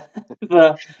 The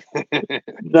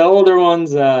older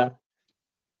one's a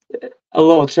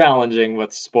little challenging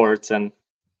with sports, and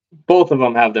both of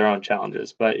them have their own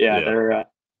challenges. But they're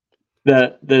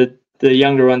the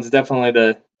younger one's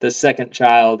definitely the second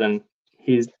child, and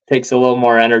he takes a little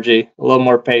more energy, a little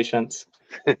more patience.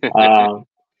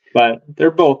 But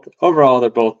they're both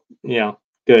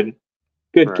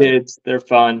good kids. They're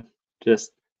fun.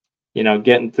 Just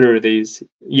getting through these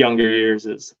younger years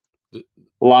is a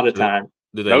lot of time.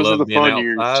 Do they love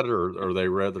being outside, or they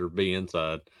rather be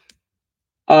inside?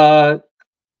 The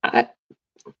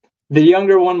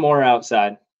younger one more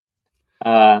outside.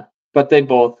 But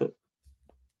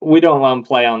we don't let them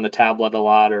play on the tablet a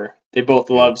lot, or they both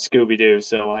love Scooby-Doo.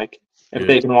 So like, if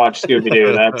they can watch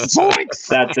Scooby-Doo,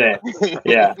 that's it.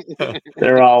 Yeah,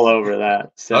 they're all over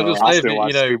that. So I still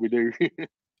watch Scooby-Doo.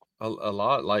 a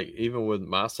lot, like even with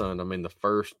my son. I mean, the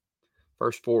first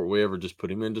sport we ever just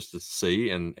put him in just to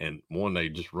see, and one they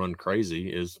just run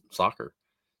crazy is soccer,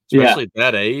 especially at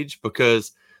that age,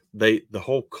 because the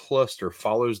whole cluster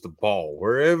follows the ball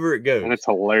wherever it goes, and it's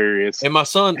hilarious. And my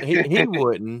son, he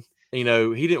wouldn't, he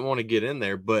didn't want to get in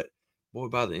there, but boy,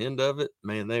 by the end of it,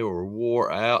 man, they were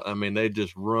wore out. I mean, they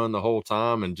just run the whole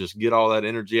time and just get all that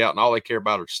energy out, and all they care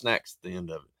about are snacks at the end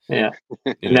of it.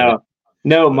 Yeah.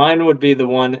 No, mine would be the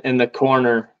one in the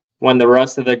corner when the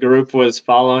rest of the group was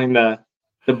following the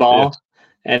ball,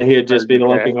 and he would just be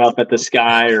looking up at the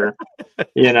sky, or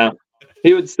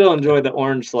he would still enjoy the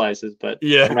orange slices, but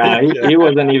he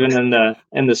wasn't even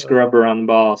in the scrubber on the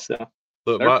ball. So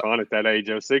Look, they're fun at that age,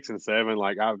 though. 6 and 7.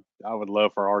 Like I would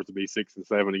love for ours to be 6 and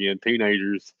 7 again.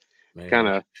 Teenagers, kind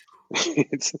of,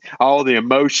 it's all the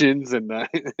emotions and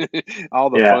all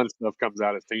the fun stuff comes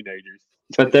out as teenagers.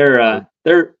 But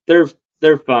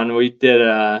they're fun. We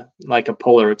did like a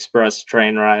Polar Express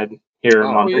train ride here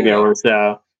a month ago or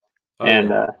so,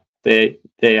 and they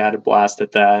had a blast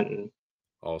at that. And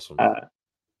awesome.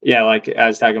 Like I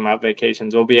was talking about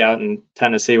vacations, we'll be out in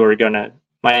Tennessee. We're gonna.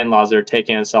 My in-laws are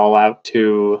taking us all out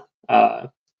to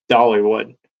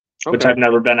Dollywood, which I've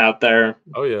never been out there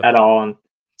at all. And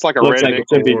it's like looks like it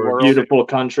should be a beautiful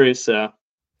country. So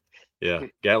yeah,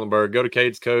 Gatlinburg. Go to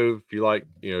Cades Cove if you like.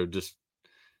 Just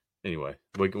anyway,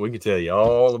 we can tell you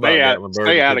all about Gatlinburg.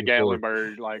 Stay out of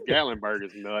Gatlinburg. Like Gatlinburg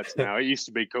is nuts now. It used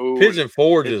to be cool. Pigeon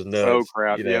Forge is nuts. So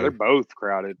crowded. Yeah, they're both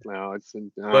crowded now.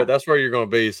 But that's where you're going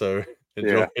to be. So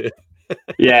enjoy it.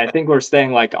 Yeah, I think we're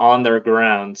staying like on their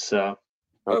grounds. So.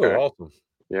 Okay. Oh, awesome.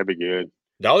 Yeah, it'd be good.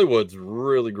 Dollywood's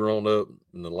really grown up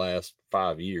in the last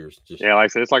 5 years. Like I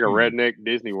said, it's like a redneck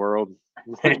Disney World,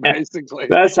 basically.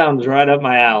 That sounds right up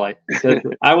my alley.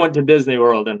 I went to Disney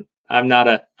World, and I'm not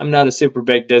a super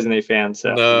big Disney fan,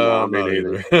 so no, me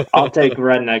neither. I'll take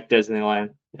redneck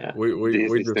Disneyland. Yeah,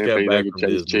 we just got back from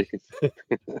Disney.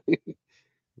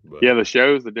 Yeah,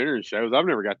 the dinner shows. I've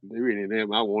never got to do any of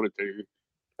them. I wanted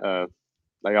to.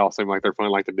 They all seem like they're fun,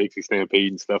 like the Dixie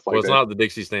Stampede and stuff like that. Well, it's not the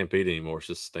Dixie Stampede anymore. It's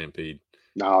just Stampede.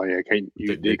 No, can't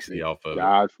use Dixie off of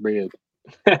God forbid.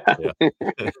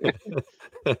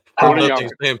 Nothing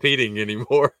stampeding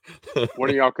anymore. When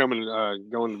are y'all going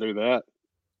to do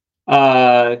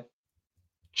that?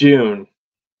 June.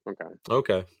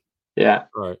 Okay. Yeah.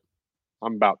 All right.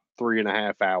 I'm about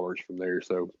 3.5 hours from there,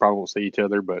 so probably won't see each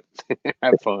other, but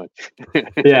have fun.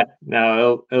 Yeah.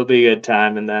 No, it'll be a good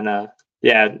time, and then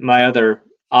my other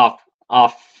off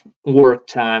work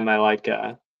time, I like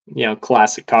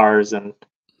classic cars, and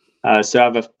so I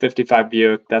have a 55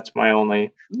 Buick. That's my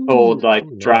only old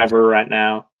driver right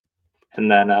now.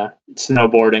 And then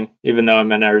snowboarding, even though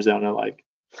I'm in Arizona, like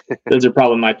those are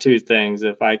probably my two things.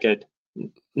 If I could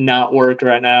not work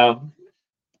right now,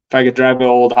 if I could drive an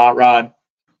old hot rod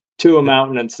to a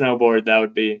mountain and snowboard,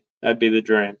 that'd be the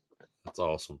dream. That's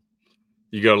awesome.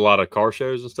 You go to a lot of car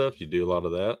shows and stuff? You do a lot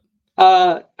of that?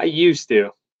 I used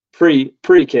to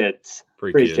pre-kids.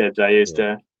 Pre-kids, I used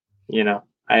to,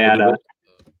 I had a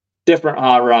different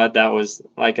hot rod that was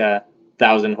like a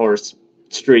 1,000-horse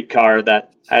street car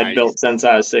that I had built since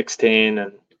I was 16,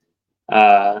 and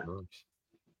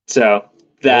so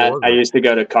that I used to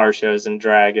go to car shows and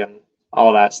drag and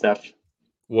all that stuff.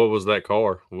 What was that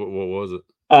car? What was it?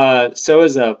 So it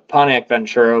was a Pontiac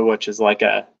Ventura, which is like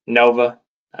a Nova,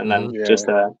 and then just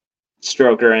a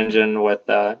stroker engine with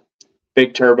a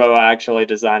big turbo. I actually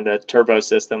designed a turbo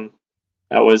system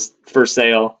that was for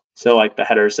sale, so like the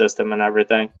header system and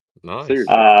everything. Nice.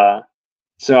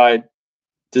 So I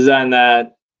designed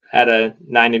that, had a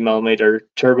 90mm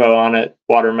turbo on it,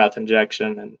 water meth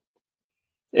injection, and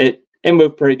it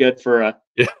moved pretty good for a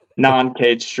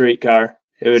non-cage street car.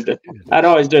 I'd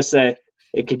always just say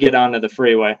it could get onto the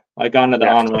freeway, like onto the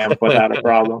on-ramp without a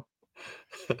problem.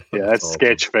 Yeah, that's awesome.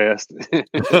 Sketch fest.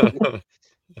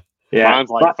 Yeah, mine's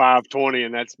like 520,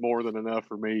 and that's more than enough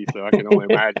for me. So I can only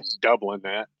imagine doubling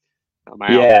that. I'm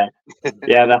out.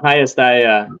 Yeah. The highest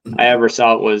I ever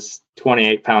saw it was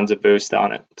 28 pounds of boost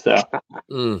on it. So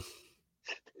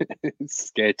it's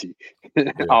sketchy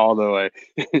all the way.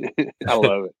 I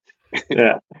love it.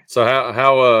 Yeah. So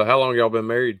how long y'all been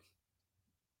married?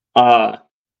 9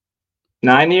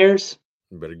 years.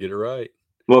 You better get it right.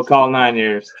 We'll call 9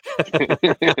 years.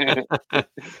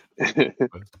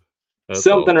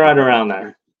 Something right around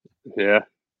there. Yeah.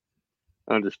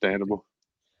 Understandable.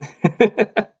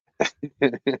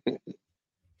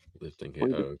 Lifting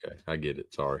him. Oh, okay. I get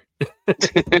it. Sorry.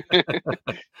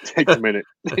 Takes a minute.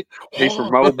 He's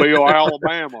from Mobile,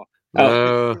 Alabama.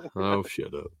 Oh,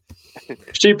 shut up.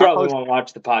 She probably won't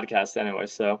watch the podcast anyway,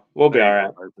 so we'll be all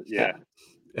right. Yeah.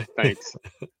 Thanks.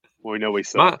 We know we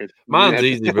suck. Mine's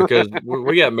easy because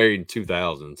we got married in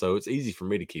 2000, so it's easy for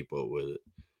me to keep up with it.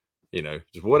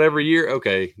 Just whatever year,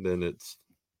 okay, then it's,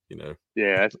 Yeah,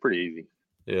 that's pretty easy.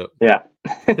 Yep. Yeah.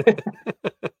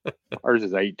 Ours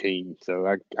is 18, so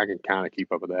I can kind of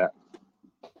keep up with that.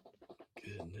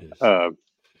 Goodness. What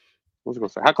was I going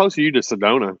to say? How close are you to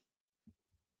Sedona?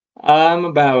 I'm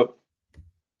about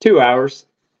 2 hours.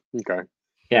 Okay.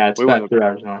 Yeah, it's about 2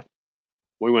 hours north.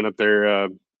 We went up there.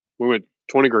 We went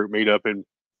 20 group meetup in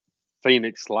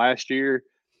Phoenix last year,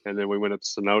 and then we went up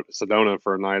to Sedona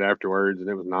for a night afterwards, and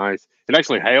it was nice. It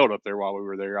actually hailed up there while we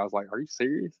were there. I was like, "Are you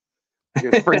serious?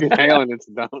 It's freaking hailing in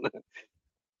Sedona."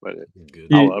 But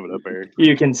I love it up there.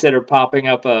 You consider popping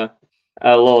up a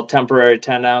a little temporary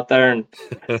tent out there, and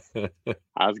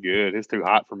That's good. It's too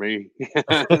hot for me.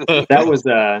 that was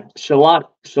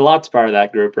Shalot's part of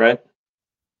that group, right?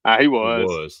 He It was.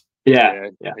 was. Yeah.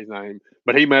 His name.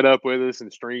 But he met up with us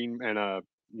and streamed, and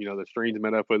the streams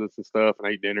met up with us and stuff, and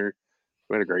ate dinner.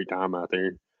 We had a great time out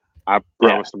there. I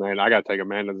promised Amanda I got to take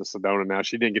Amanda to Sedona now.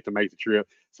 She didn't get to make the trip,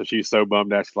 so she's so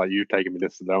bummed out. She's like, "You taking me to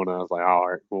Sedona?" I was like, "All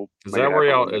right, well." Is that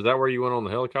where you went on the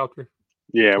helicopter?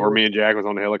 Yeah, tour? where me and Jack was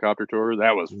on the helicopter tour.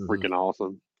 That was freaking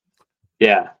awesome.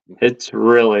 Yeah, it's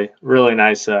really, really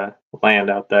nice land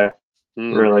out there.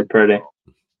 Really pretty.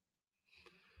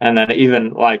 And then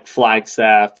even like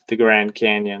Flagstaff, the Grand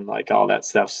Canyon, like all that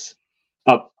stuff's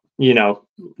up,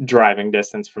 driving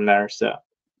distance from there. So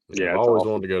I've always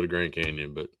wanted to go to Grand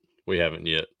Canyon, but we haven't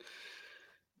yet.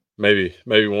 Maybe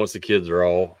once the kids are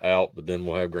all out, but then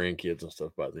we'll have grandkids and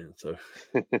stuff by then. So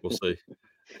we'll see.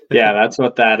 Yeah, that's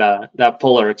what that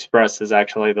Polar Express is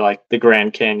actually, like the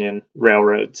Grand Canyon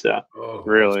Railroad. So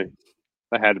really,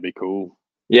 that had to be cool.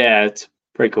 Yeah, it's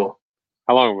pretty cool.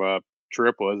 How long of a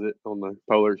trip was it on the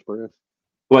Polar Express?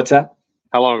 What's that?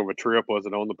 How long of a trip was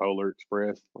it on the Polar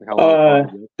Express? Like how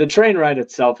long? The train ride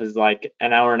itself is like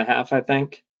an hour and a half, I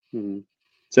think. Mm-hmm.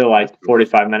 So like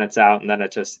 45 minutes out, and then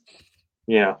it just,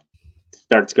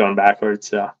 starts going backwards.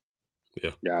 So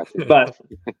yeah, gotcha. But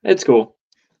it's cool.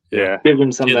 Yeah, give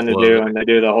them something to do, and they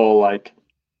do the whole like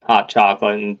hot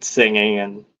chocolate and singing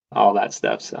and all that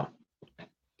stuff. So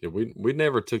yeah, we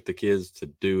never took the kids to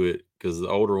do it because the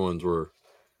older ones were.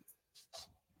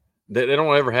 They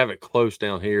don't ever have it close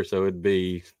down here, so it'd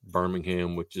be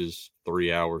Birmingham, which is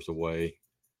 3 hours away.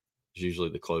 It's usually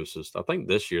the closest. I think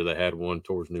this year they had one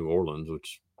towards New Orleans,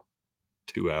 which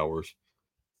 2 hours.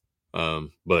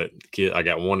 But I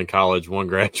got one in college, one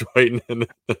graduating in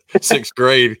the 6th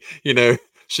grade.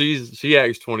 She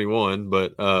acts 21,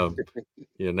 but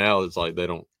now it's like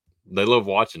they love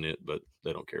watching it, but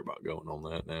they don't care about going on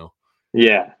that now.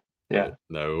 Yeah.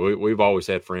 No, we've always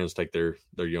had friends take their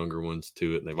younger ones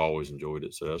to it, and they've always enjoyed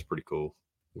it. So that's pretty cool.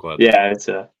 I'm glad. Yeah, it's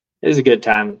a good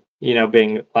time.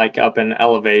 Being like up in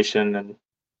elevation and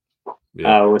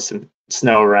with some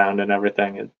snow around and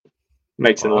everything, it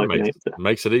makes it look neat.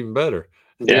 Makes it even better.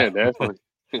 Yeah, definitely.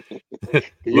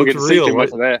 You get to see too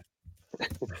much of that.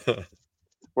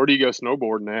 Where do you go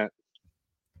snowboarding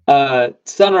at?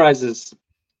 Sunrise is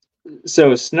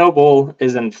Snow Bowl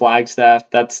is in Flagstaff.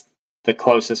 That's the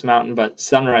closest mountain, but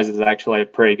Sunrise is actually a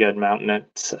pretty good mountain.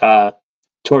 It's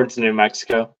towards New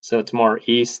Mexico, so it's more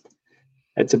east.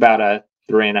 It's about a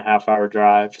 3.5 hour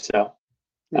drive. So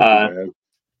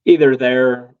either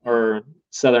there or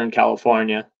Southern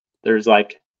California, there's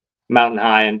like Mountain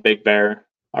High and Big Bear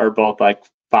are both like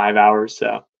 5 hours.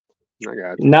 So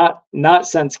not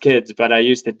since kids, but I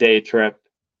used to day trip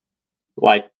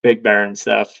like Big Bear and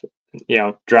stuff.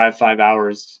 Drive 5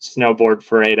 hours, snowboard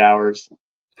for 8 hours,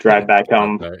 drive back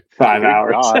home 5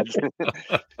 hours.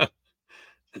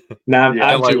 Now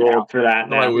I'm too old for that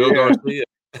now. We'll go see it.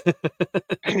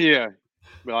 Yeah.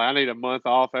 Well, I need a month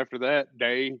off after that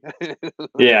day.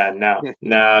 Yeah, no.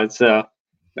 So,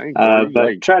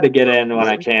 but try to get in when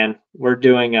I can. We're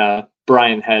doing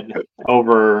Brian Head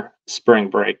over spring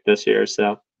break this year,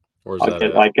 so I'll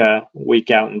get like a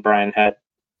week out in Brian Head.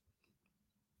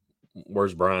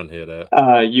 Where's Brian Head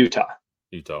at? Utah.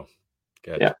 Gotcha.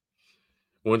 Yeah.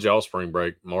 When's y'all spring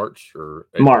break? March or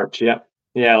April? March?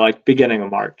 Yeah, like beginning of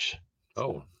March.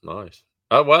 Oh, nice.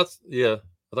 Well, I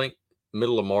think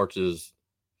middle of March is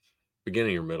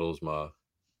beginning or middle is my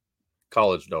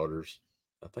college daughter's.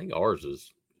 I think ours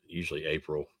is usually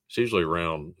April. It's usually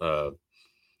around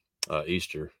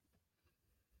Easter.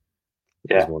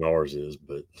 Yeah, that's when ours is.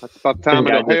 But that's about the time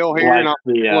of hell here, and I'll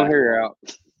pull hair out.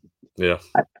 Yeah,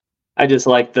 I just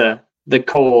like the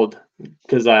cold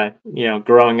because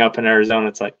growing up in Arizona,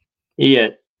 it's like you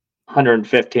get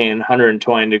 115,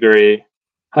 120 degree,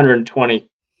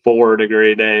 124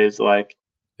 degree days. Like,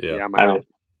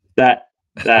 that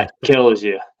kills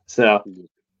you. So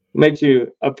makes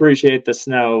you appreciate the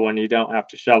snow when you don't have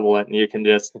to shovel it and you can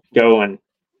just go and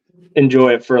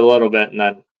enjoy it for a little bit and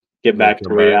then get back to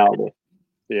reality.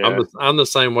 Yeah, I'm the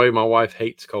same way. My wife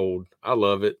hates cold. I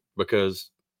love it because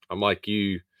I'm like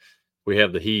you. We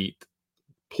have the heat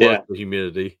plus the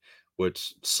humidity,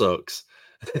 which sucks.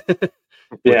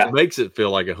 Which makes it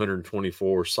feel like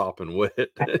 124 sopping wet.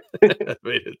 I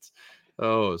mean,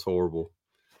 it's horrible.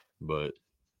 But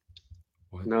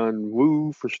none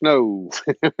woo for snow.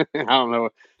 I don't know.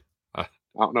 I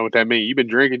don't know what that means. You been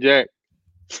drinking, Jack?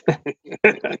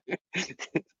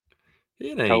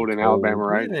 It ain't cold in Alabama,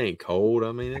 right? It ain't cold.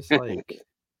 I mean, it's like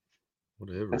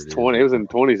whatever. That's 20. It was in the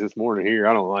 20s this morning here.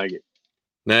 I don't like it.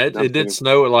 Now it did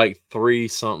snow at like 3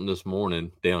 something this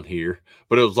morning down here,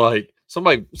 but it was like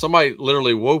somebody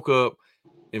literally woke up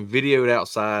and videoed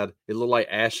outside. It looked like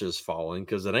ashes falling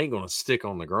because it ain't gonna stick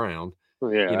on the ground.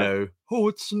 Yeah. Oh,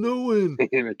 it's snowing.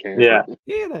 Yeah,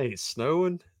 it ain't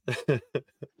snowing. Turn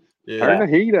the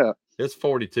heat up. It's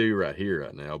 42 right here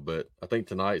right now, but I think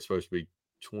tonight's supposed to be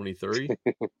 23.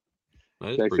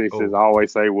 JC says, I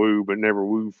always say woo, but never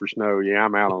woo for snow. Yeah,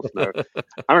 I'm out on snow.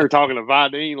 I remember talking to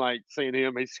Vidine, like seeing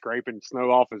him, he's scraping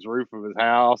snow off his roof of his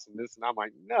house and this, and I'm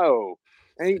like, no,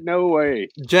 ain't no way.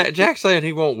 Jack's saying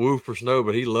he won't woo for snow,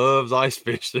 but he loves ice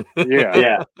fishing.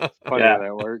 Yeah. Funny how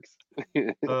that works.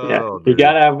 You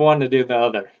got to have one to do the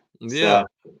other. Yeah.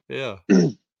 So. Yeah.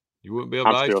 You wouldn't be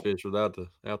able to ice fish without the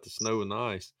snow and the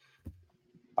ice.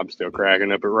 I'm still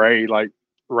cracking up at Ray. Like,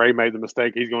 Ray made the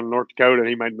mistake. He's going to North Dakota, and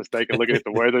he made the mistake of looking at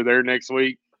the weather there next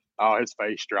week. Oh, his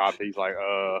face dropped. He's like,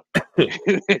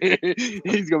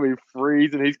 he's going to be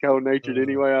freezing. He's cold-natured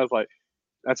anyway. I was like,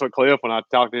 that's what Cliff, when I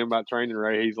talked to him about training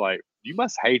Ray, he's like, you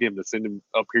must hate him to send him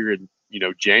up here in,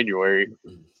 January.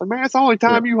 Like, man, that's the only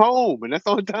time you home, and that's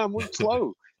the only time we're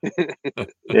slow.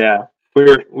 Yeah. We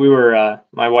were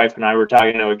my wife and I were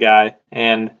talking to a guy,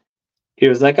 and he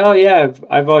was like, "Oh yeah,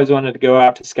 I've always wanted to go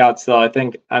out to Scottsdale. I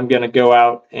think I'm gonna go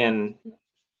out in,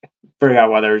 I forgot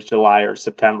whether it's July or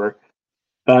September."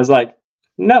 But I was like,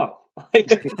 "No, like,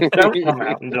 don't come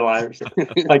out in July or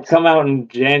September. Like, come out in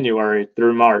January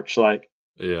through March. Like,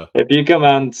 if you come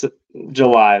out in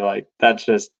July, like, that's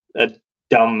just a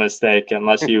dumb mistake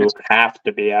unless you have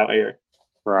to be out here."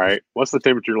 Right. What's the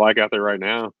temperature like out there right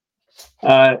now?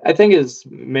 I think it's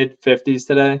mid 50s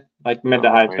today, like mid to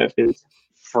high 50s.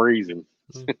 Freezing.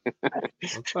 That's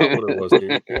not what it was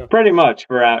here. Yeah. Pretty much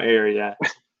for out here, yeah.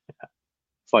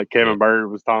 It's like Kevin Bird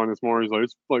was talking this morning. He's like,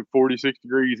 it's like 46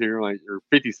 degrees here, like, or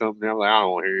 50 something. I'm like, I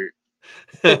don't want to hear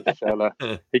it. Shut up.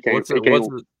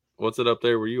 What's it up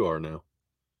there where you are now?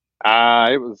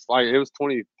 It was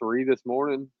 23 this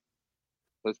morning.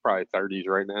 It's probably 30s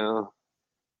right now.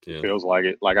 Yeah. It feels like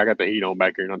it. Like, I got the heat on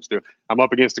back here, and I'm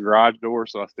up against the garage door,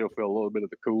 so I still feel a little bit of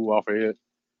the cool off of it.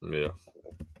 Yeah.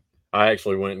 I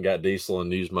actually went and got diesel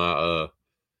and used my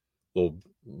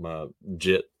my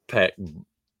jet pack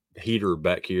heater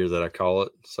back here that I call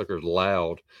it. Sucker's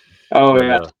loud. Oh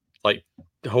yeah. Like,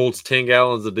 holds 10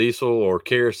 gallons of diesel or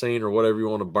kerosene or whatever you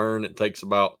want to burn. It takes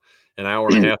about an hour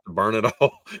and a half to burn it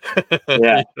all.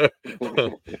 Yeah.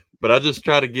 But I just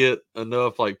try to get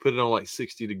enough, like put it on like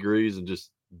 60 degrees and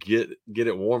just get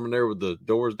it warm in there with the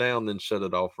doors down, then shut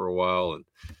it off for a while. And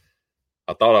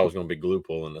I thought I was going to be glue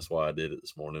pulling. That's why I did it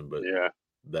this morning. But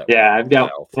I've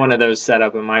got one of those set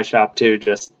up in my shop too,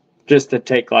 just to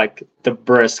take like the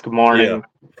brisk morning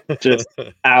just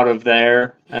out of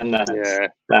there, and then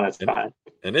it's fine.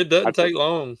 And it doesn't take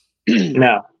long.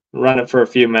 No, run it for a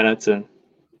few minutes, and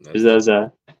those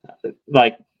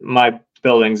like my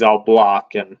building's all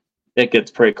block, and it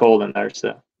gets pretty cold in there.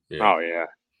 So oh yeah,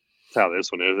 that's how this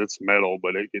one is. It's metal,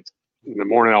 but it gets. In the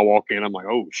morning, I walk in, I'm like,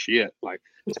 oh shit! Like,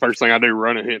 it's the first thing I do,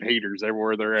 run and hit heaters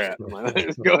everywhere they're at. I'm like,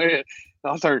 let's go ahead.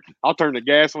 I'll turn the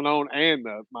gas one on and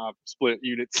my split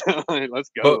units.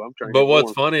 Let's go. I'm trying. But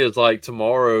what's funny is, like,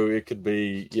 tomorrow it could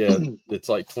be it's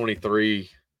like 23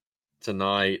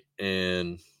 tonight,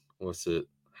 and what's it,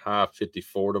 high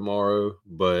 54 tomorrow,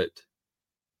 but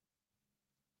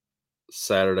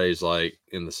Saturday's like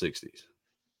in the 60s,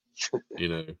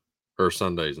 or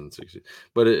Sunday's in the 60s.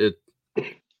 But it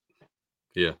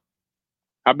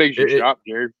How big's your shop,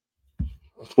 Jerod?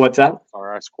 What's that?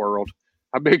 Sorry, I squirreled.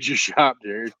 How big's your shop,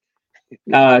 Jerod?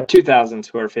 2,000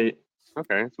 square feet.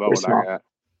 Okay, that's about what I got.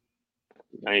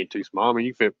 I ain't too small. I mean,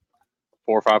 you fit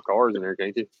 4 or 5 cars in there,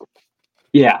 can't you?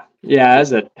 Yeah.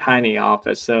 It's a tiny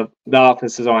office. So the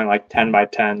office is only like 10 by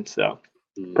 10. So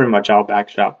pretty much all back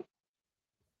shop.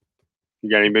 You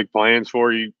got any big plans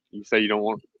for you? You say you don't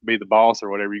want to be the boss or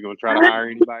whatever. You going to try to hire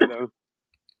anybody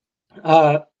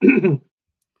though?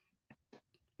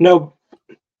 No.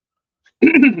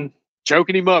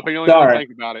 Choking him up. He don't even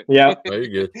think about it. Yeah. Very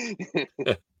good.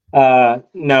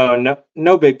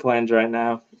 No big plans right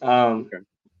now.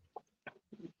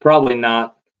 Probably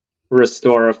not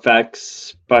restore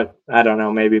effects, but I don't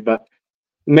know,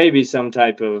 maybe some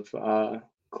type of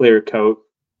clear coat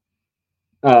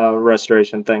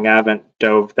restoration thing. I haven't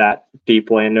dove that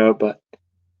deeply into it, but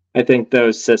I think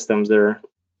those systems are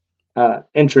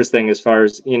interesting as far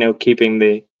as, keeping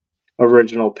the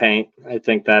original paint. I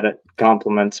think that it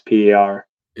complements PER.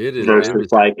 It is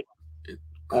versus like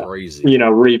crazy,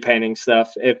 repainting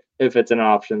stuff if it's an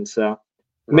option. So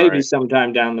maybe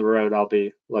sometime down the road I'll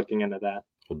be looking into that.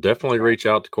 Well, definitely reach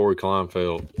out to Corey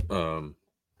Kleinfeld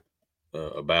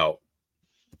about.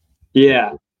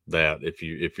 Yeah, that if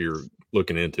you're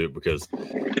looking into it, because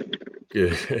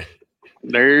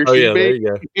There oh she yeah, be. there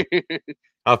you go.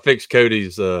 I fixed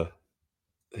Cody's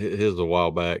his a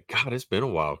while back. God, it's been a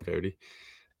while, Cody.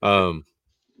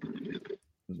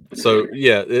 So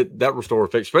yeah, that restore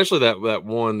fix, especially that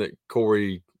one that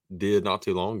Corey did not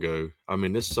too long ago. I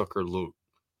mean, this sucker looked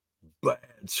bad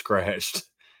scratched,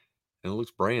 and it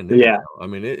looks brand new. Yeah. Now. I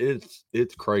mean,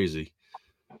 it's crazy.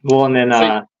 Well, and then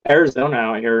Arizona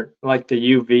out here, like the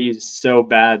UV is so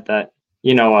bad that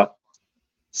a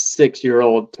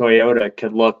 6-year-old Toyota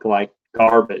could look like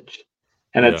garbage,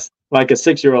 and it's like a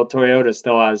 6-year-old Toyota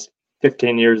still has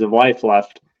 15 years of life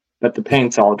left, but the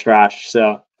paint's all trash.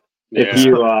 So if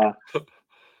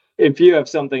you have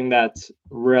something that's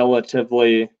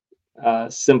relatively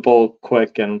simple,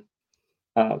 quick, and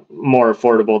more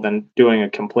affordable than doing a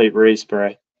complete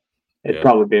respray, it'd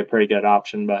probably be a pretty good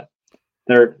option. But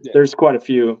there's quite a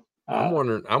few. I'm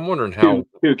wondering how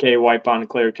 2K wipe on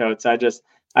clear coats. I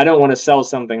don't want to sell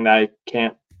something that I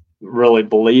can't really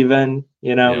believe in,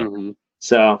 Mm-hmm.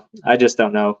 So I just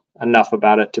don't know enough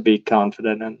about it to be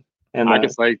confident in. And I can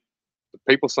say the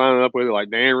people signing up with it, like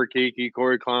Dan Rikiki,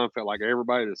 Corey Kleinfeld, like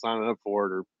everybody that's signing up for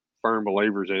it are firm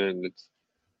believers in it, and it's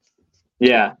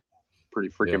pretty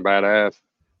freaking badass.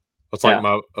 It's like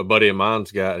a buddy of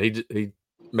mine's got. He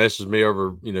messaged me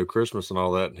over Christmas and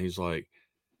all that, and he's like,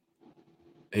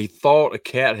 he thought a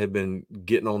cat had been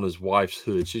getting on his wife's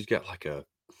hood. She's got like a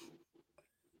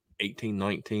 18,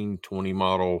 19, 20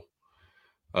 model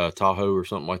Tahoe or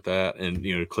something like that. And,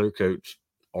 the clear coat's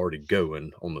already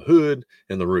going on the hood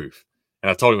and the roof. And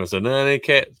I told him, I said, no, it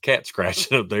ain't cat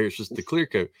scratching up there. It's just the clear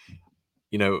coat.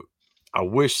 I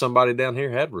wish somebody down here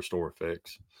had Restore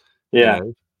Effects. Yeah.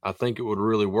 I think it would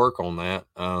really work on that.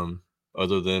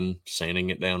 Other than sanding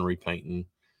it down, repainting,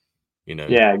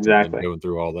 Yeah, exactly. Going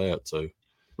through all that. So,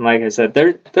 like I said,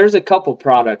 there's a couple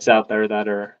products out there that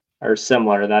are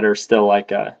similar that are still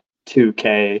like a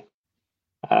 2K,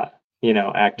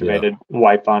 activated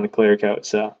wipe on clear coat.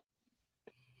 So,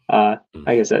 like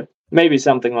I said, maybe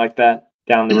something like that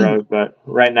down the road, but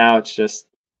right now it's just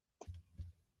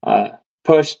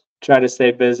push, try to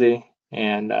stay busy,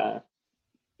 and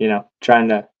trying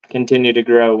to continue to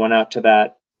grow. Went out to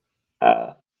that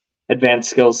advanced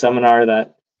skills seminar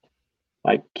that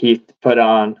like Keith put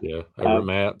on. Yeah, over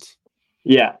Matt's.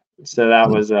 Yeah, so that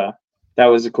was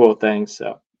a cool thing.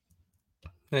 So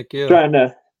heck yeah, trying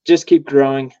to just keep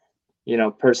growing,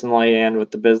 personally and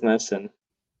with the business, and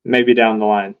maybe down the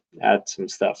line add some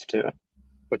stuff to it.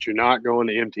 But you're not going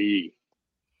to MTE.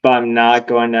 But I'm not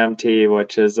going to MTE,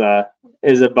 which is a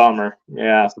bummer.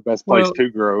 Yeah, it's the best place to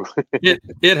grow.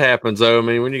 it happens though. I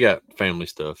mean, when you got family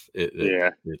stuff,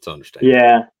 it's understandable.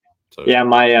 Yeah. So. Yeah,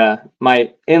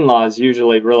 my in-laws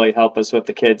usually really help us with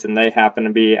the kids, and they happen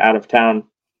to be out of town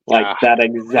like that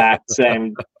exact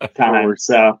same time.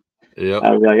 So I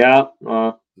was like, oh,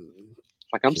 well.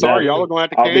 Like, I'm sorry, y'all are going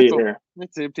to have to cancel. Be here.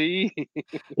 It's MTE.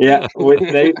 Yeah,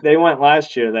 they went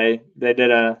last year. They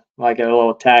did a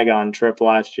little tag-on trip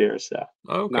last year. So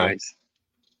nice.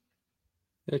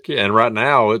 Heck yeah. And right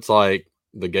now it's like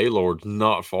the Gaylord's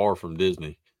not far from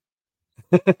Disney.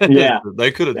 Yeah,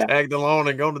 they could have tagged along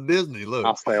and gone to Disney. Look,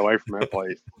 I'll stay away from that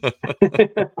place.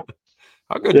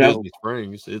 I'll go to Disney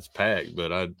Springs. It's packed,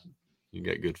 but you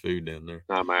got good food down there.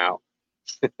 I'm out.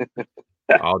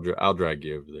 I'll drag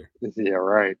you over there. Yeah,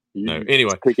 right.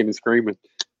 Anyway, kicking and screaming.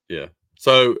 Yeah.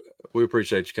 So we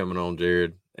appreciate you coming on,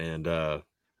 Jerod. And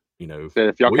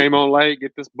if y'all came on late,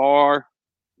 get this bar.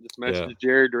 Just message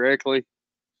Jerod directly.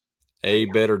 A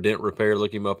Better Dent Repair.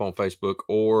 Look him up on Facebook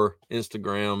or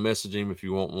Instagram. Message him if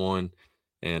you want one,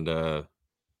 and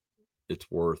it's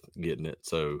worth getting it.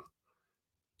 So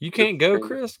you can't go,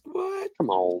 Chris. What? Come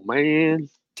on, man.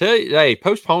 Hey,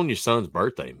 postpone your son's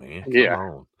birthday, man. Come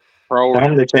on.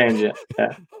 Time to change it.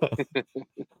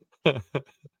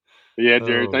 Yeah,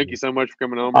 Jerod. Thank you so much for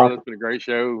coming on, brother. It's been a great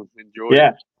show. Enjoyed it.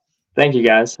 Yeah. Thank you,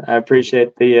 guys. I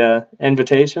appreciate the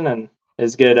invitation, and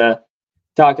it's good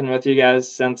talking with you guys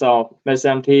since I'll miss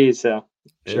MTE. So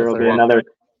sure it'll be another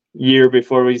year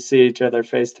before we see each other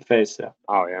face to face. So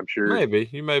I'm sure. Maybe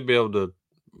you may be able to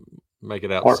make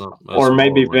it out or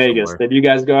maybe Vegas. Somewhere. Did you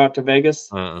guys go out to Vegas?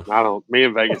 I don't. Me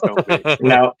and Vegas don't mix.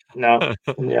 No.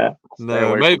 Yeah.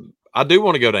 No. Maybe I do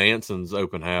want to go to Anson's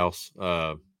open house.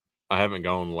 I haven't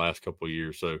gone the last couple of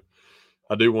years, so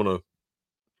I do want to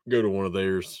go to one of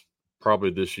theirs probably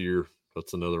this year.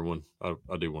 That's another one I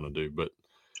do want to do, but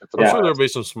I'm sure there'll be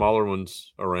some smaller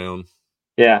ones around.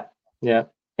 Yeah.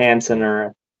 Anson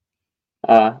or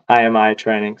IMI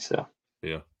training. So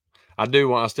yeah, I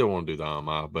still want to do the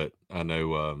IMI, but I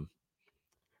know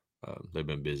They've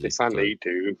been busy. Yes, I need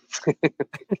to.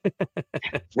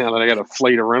 Now that I got a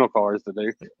fleet of rental cars to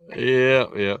do.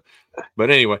 Yeah.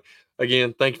 But anyway,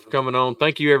 again, thank you for coming on.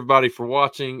 Thank you everybody for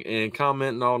watching and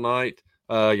commenting all night.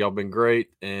 Y'all been great,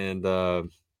 and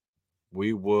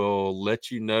we will let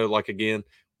you know. Again.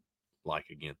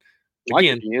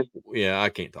 Yeah, I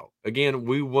can't talk. Again,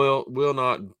 we will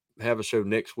not have a show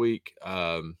next week,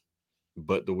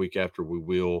 but the week after we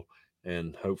will,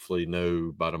 and hopefully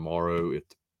know by tomorrow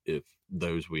if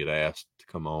those we had asked to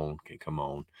come on can come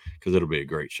on, because it'll be a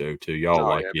great show too. Y'all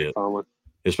like it,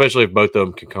 especially if both of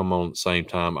them can come on at the same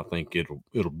time. I think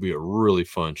it'll be a really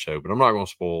fun show. But I'm not going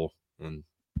to spoil and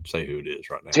say who it is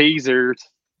right now. Teasers,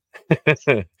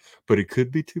 but it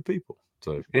could be two people.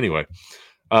 So anyway,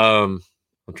 I'm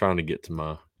trying to get to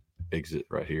my exit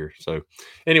right here. So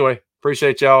anyway,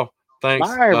 appreciate y'all. Thanks.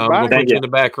 We'll put you in the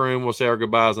back room. We'll say our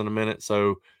goodbyes in a minute.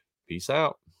 So peace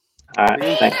out. All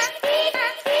right. Thanks.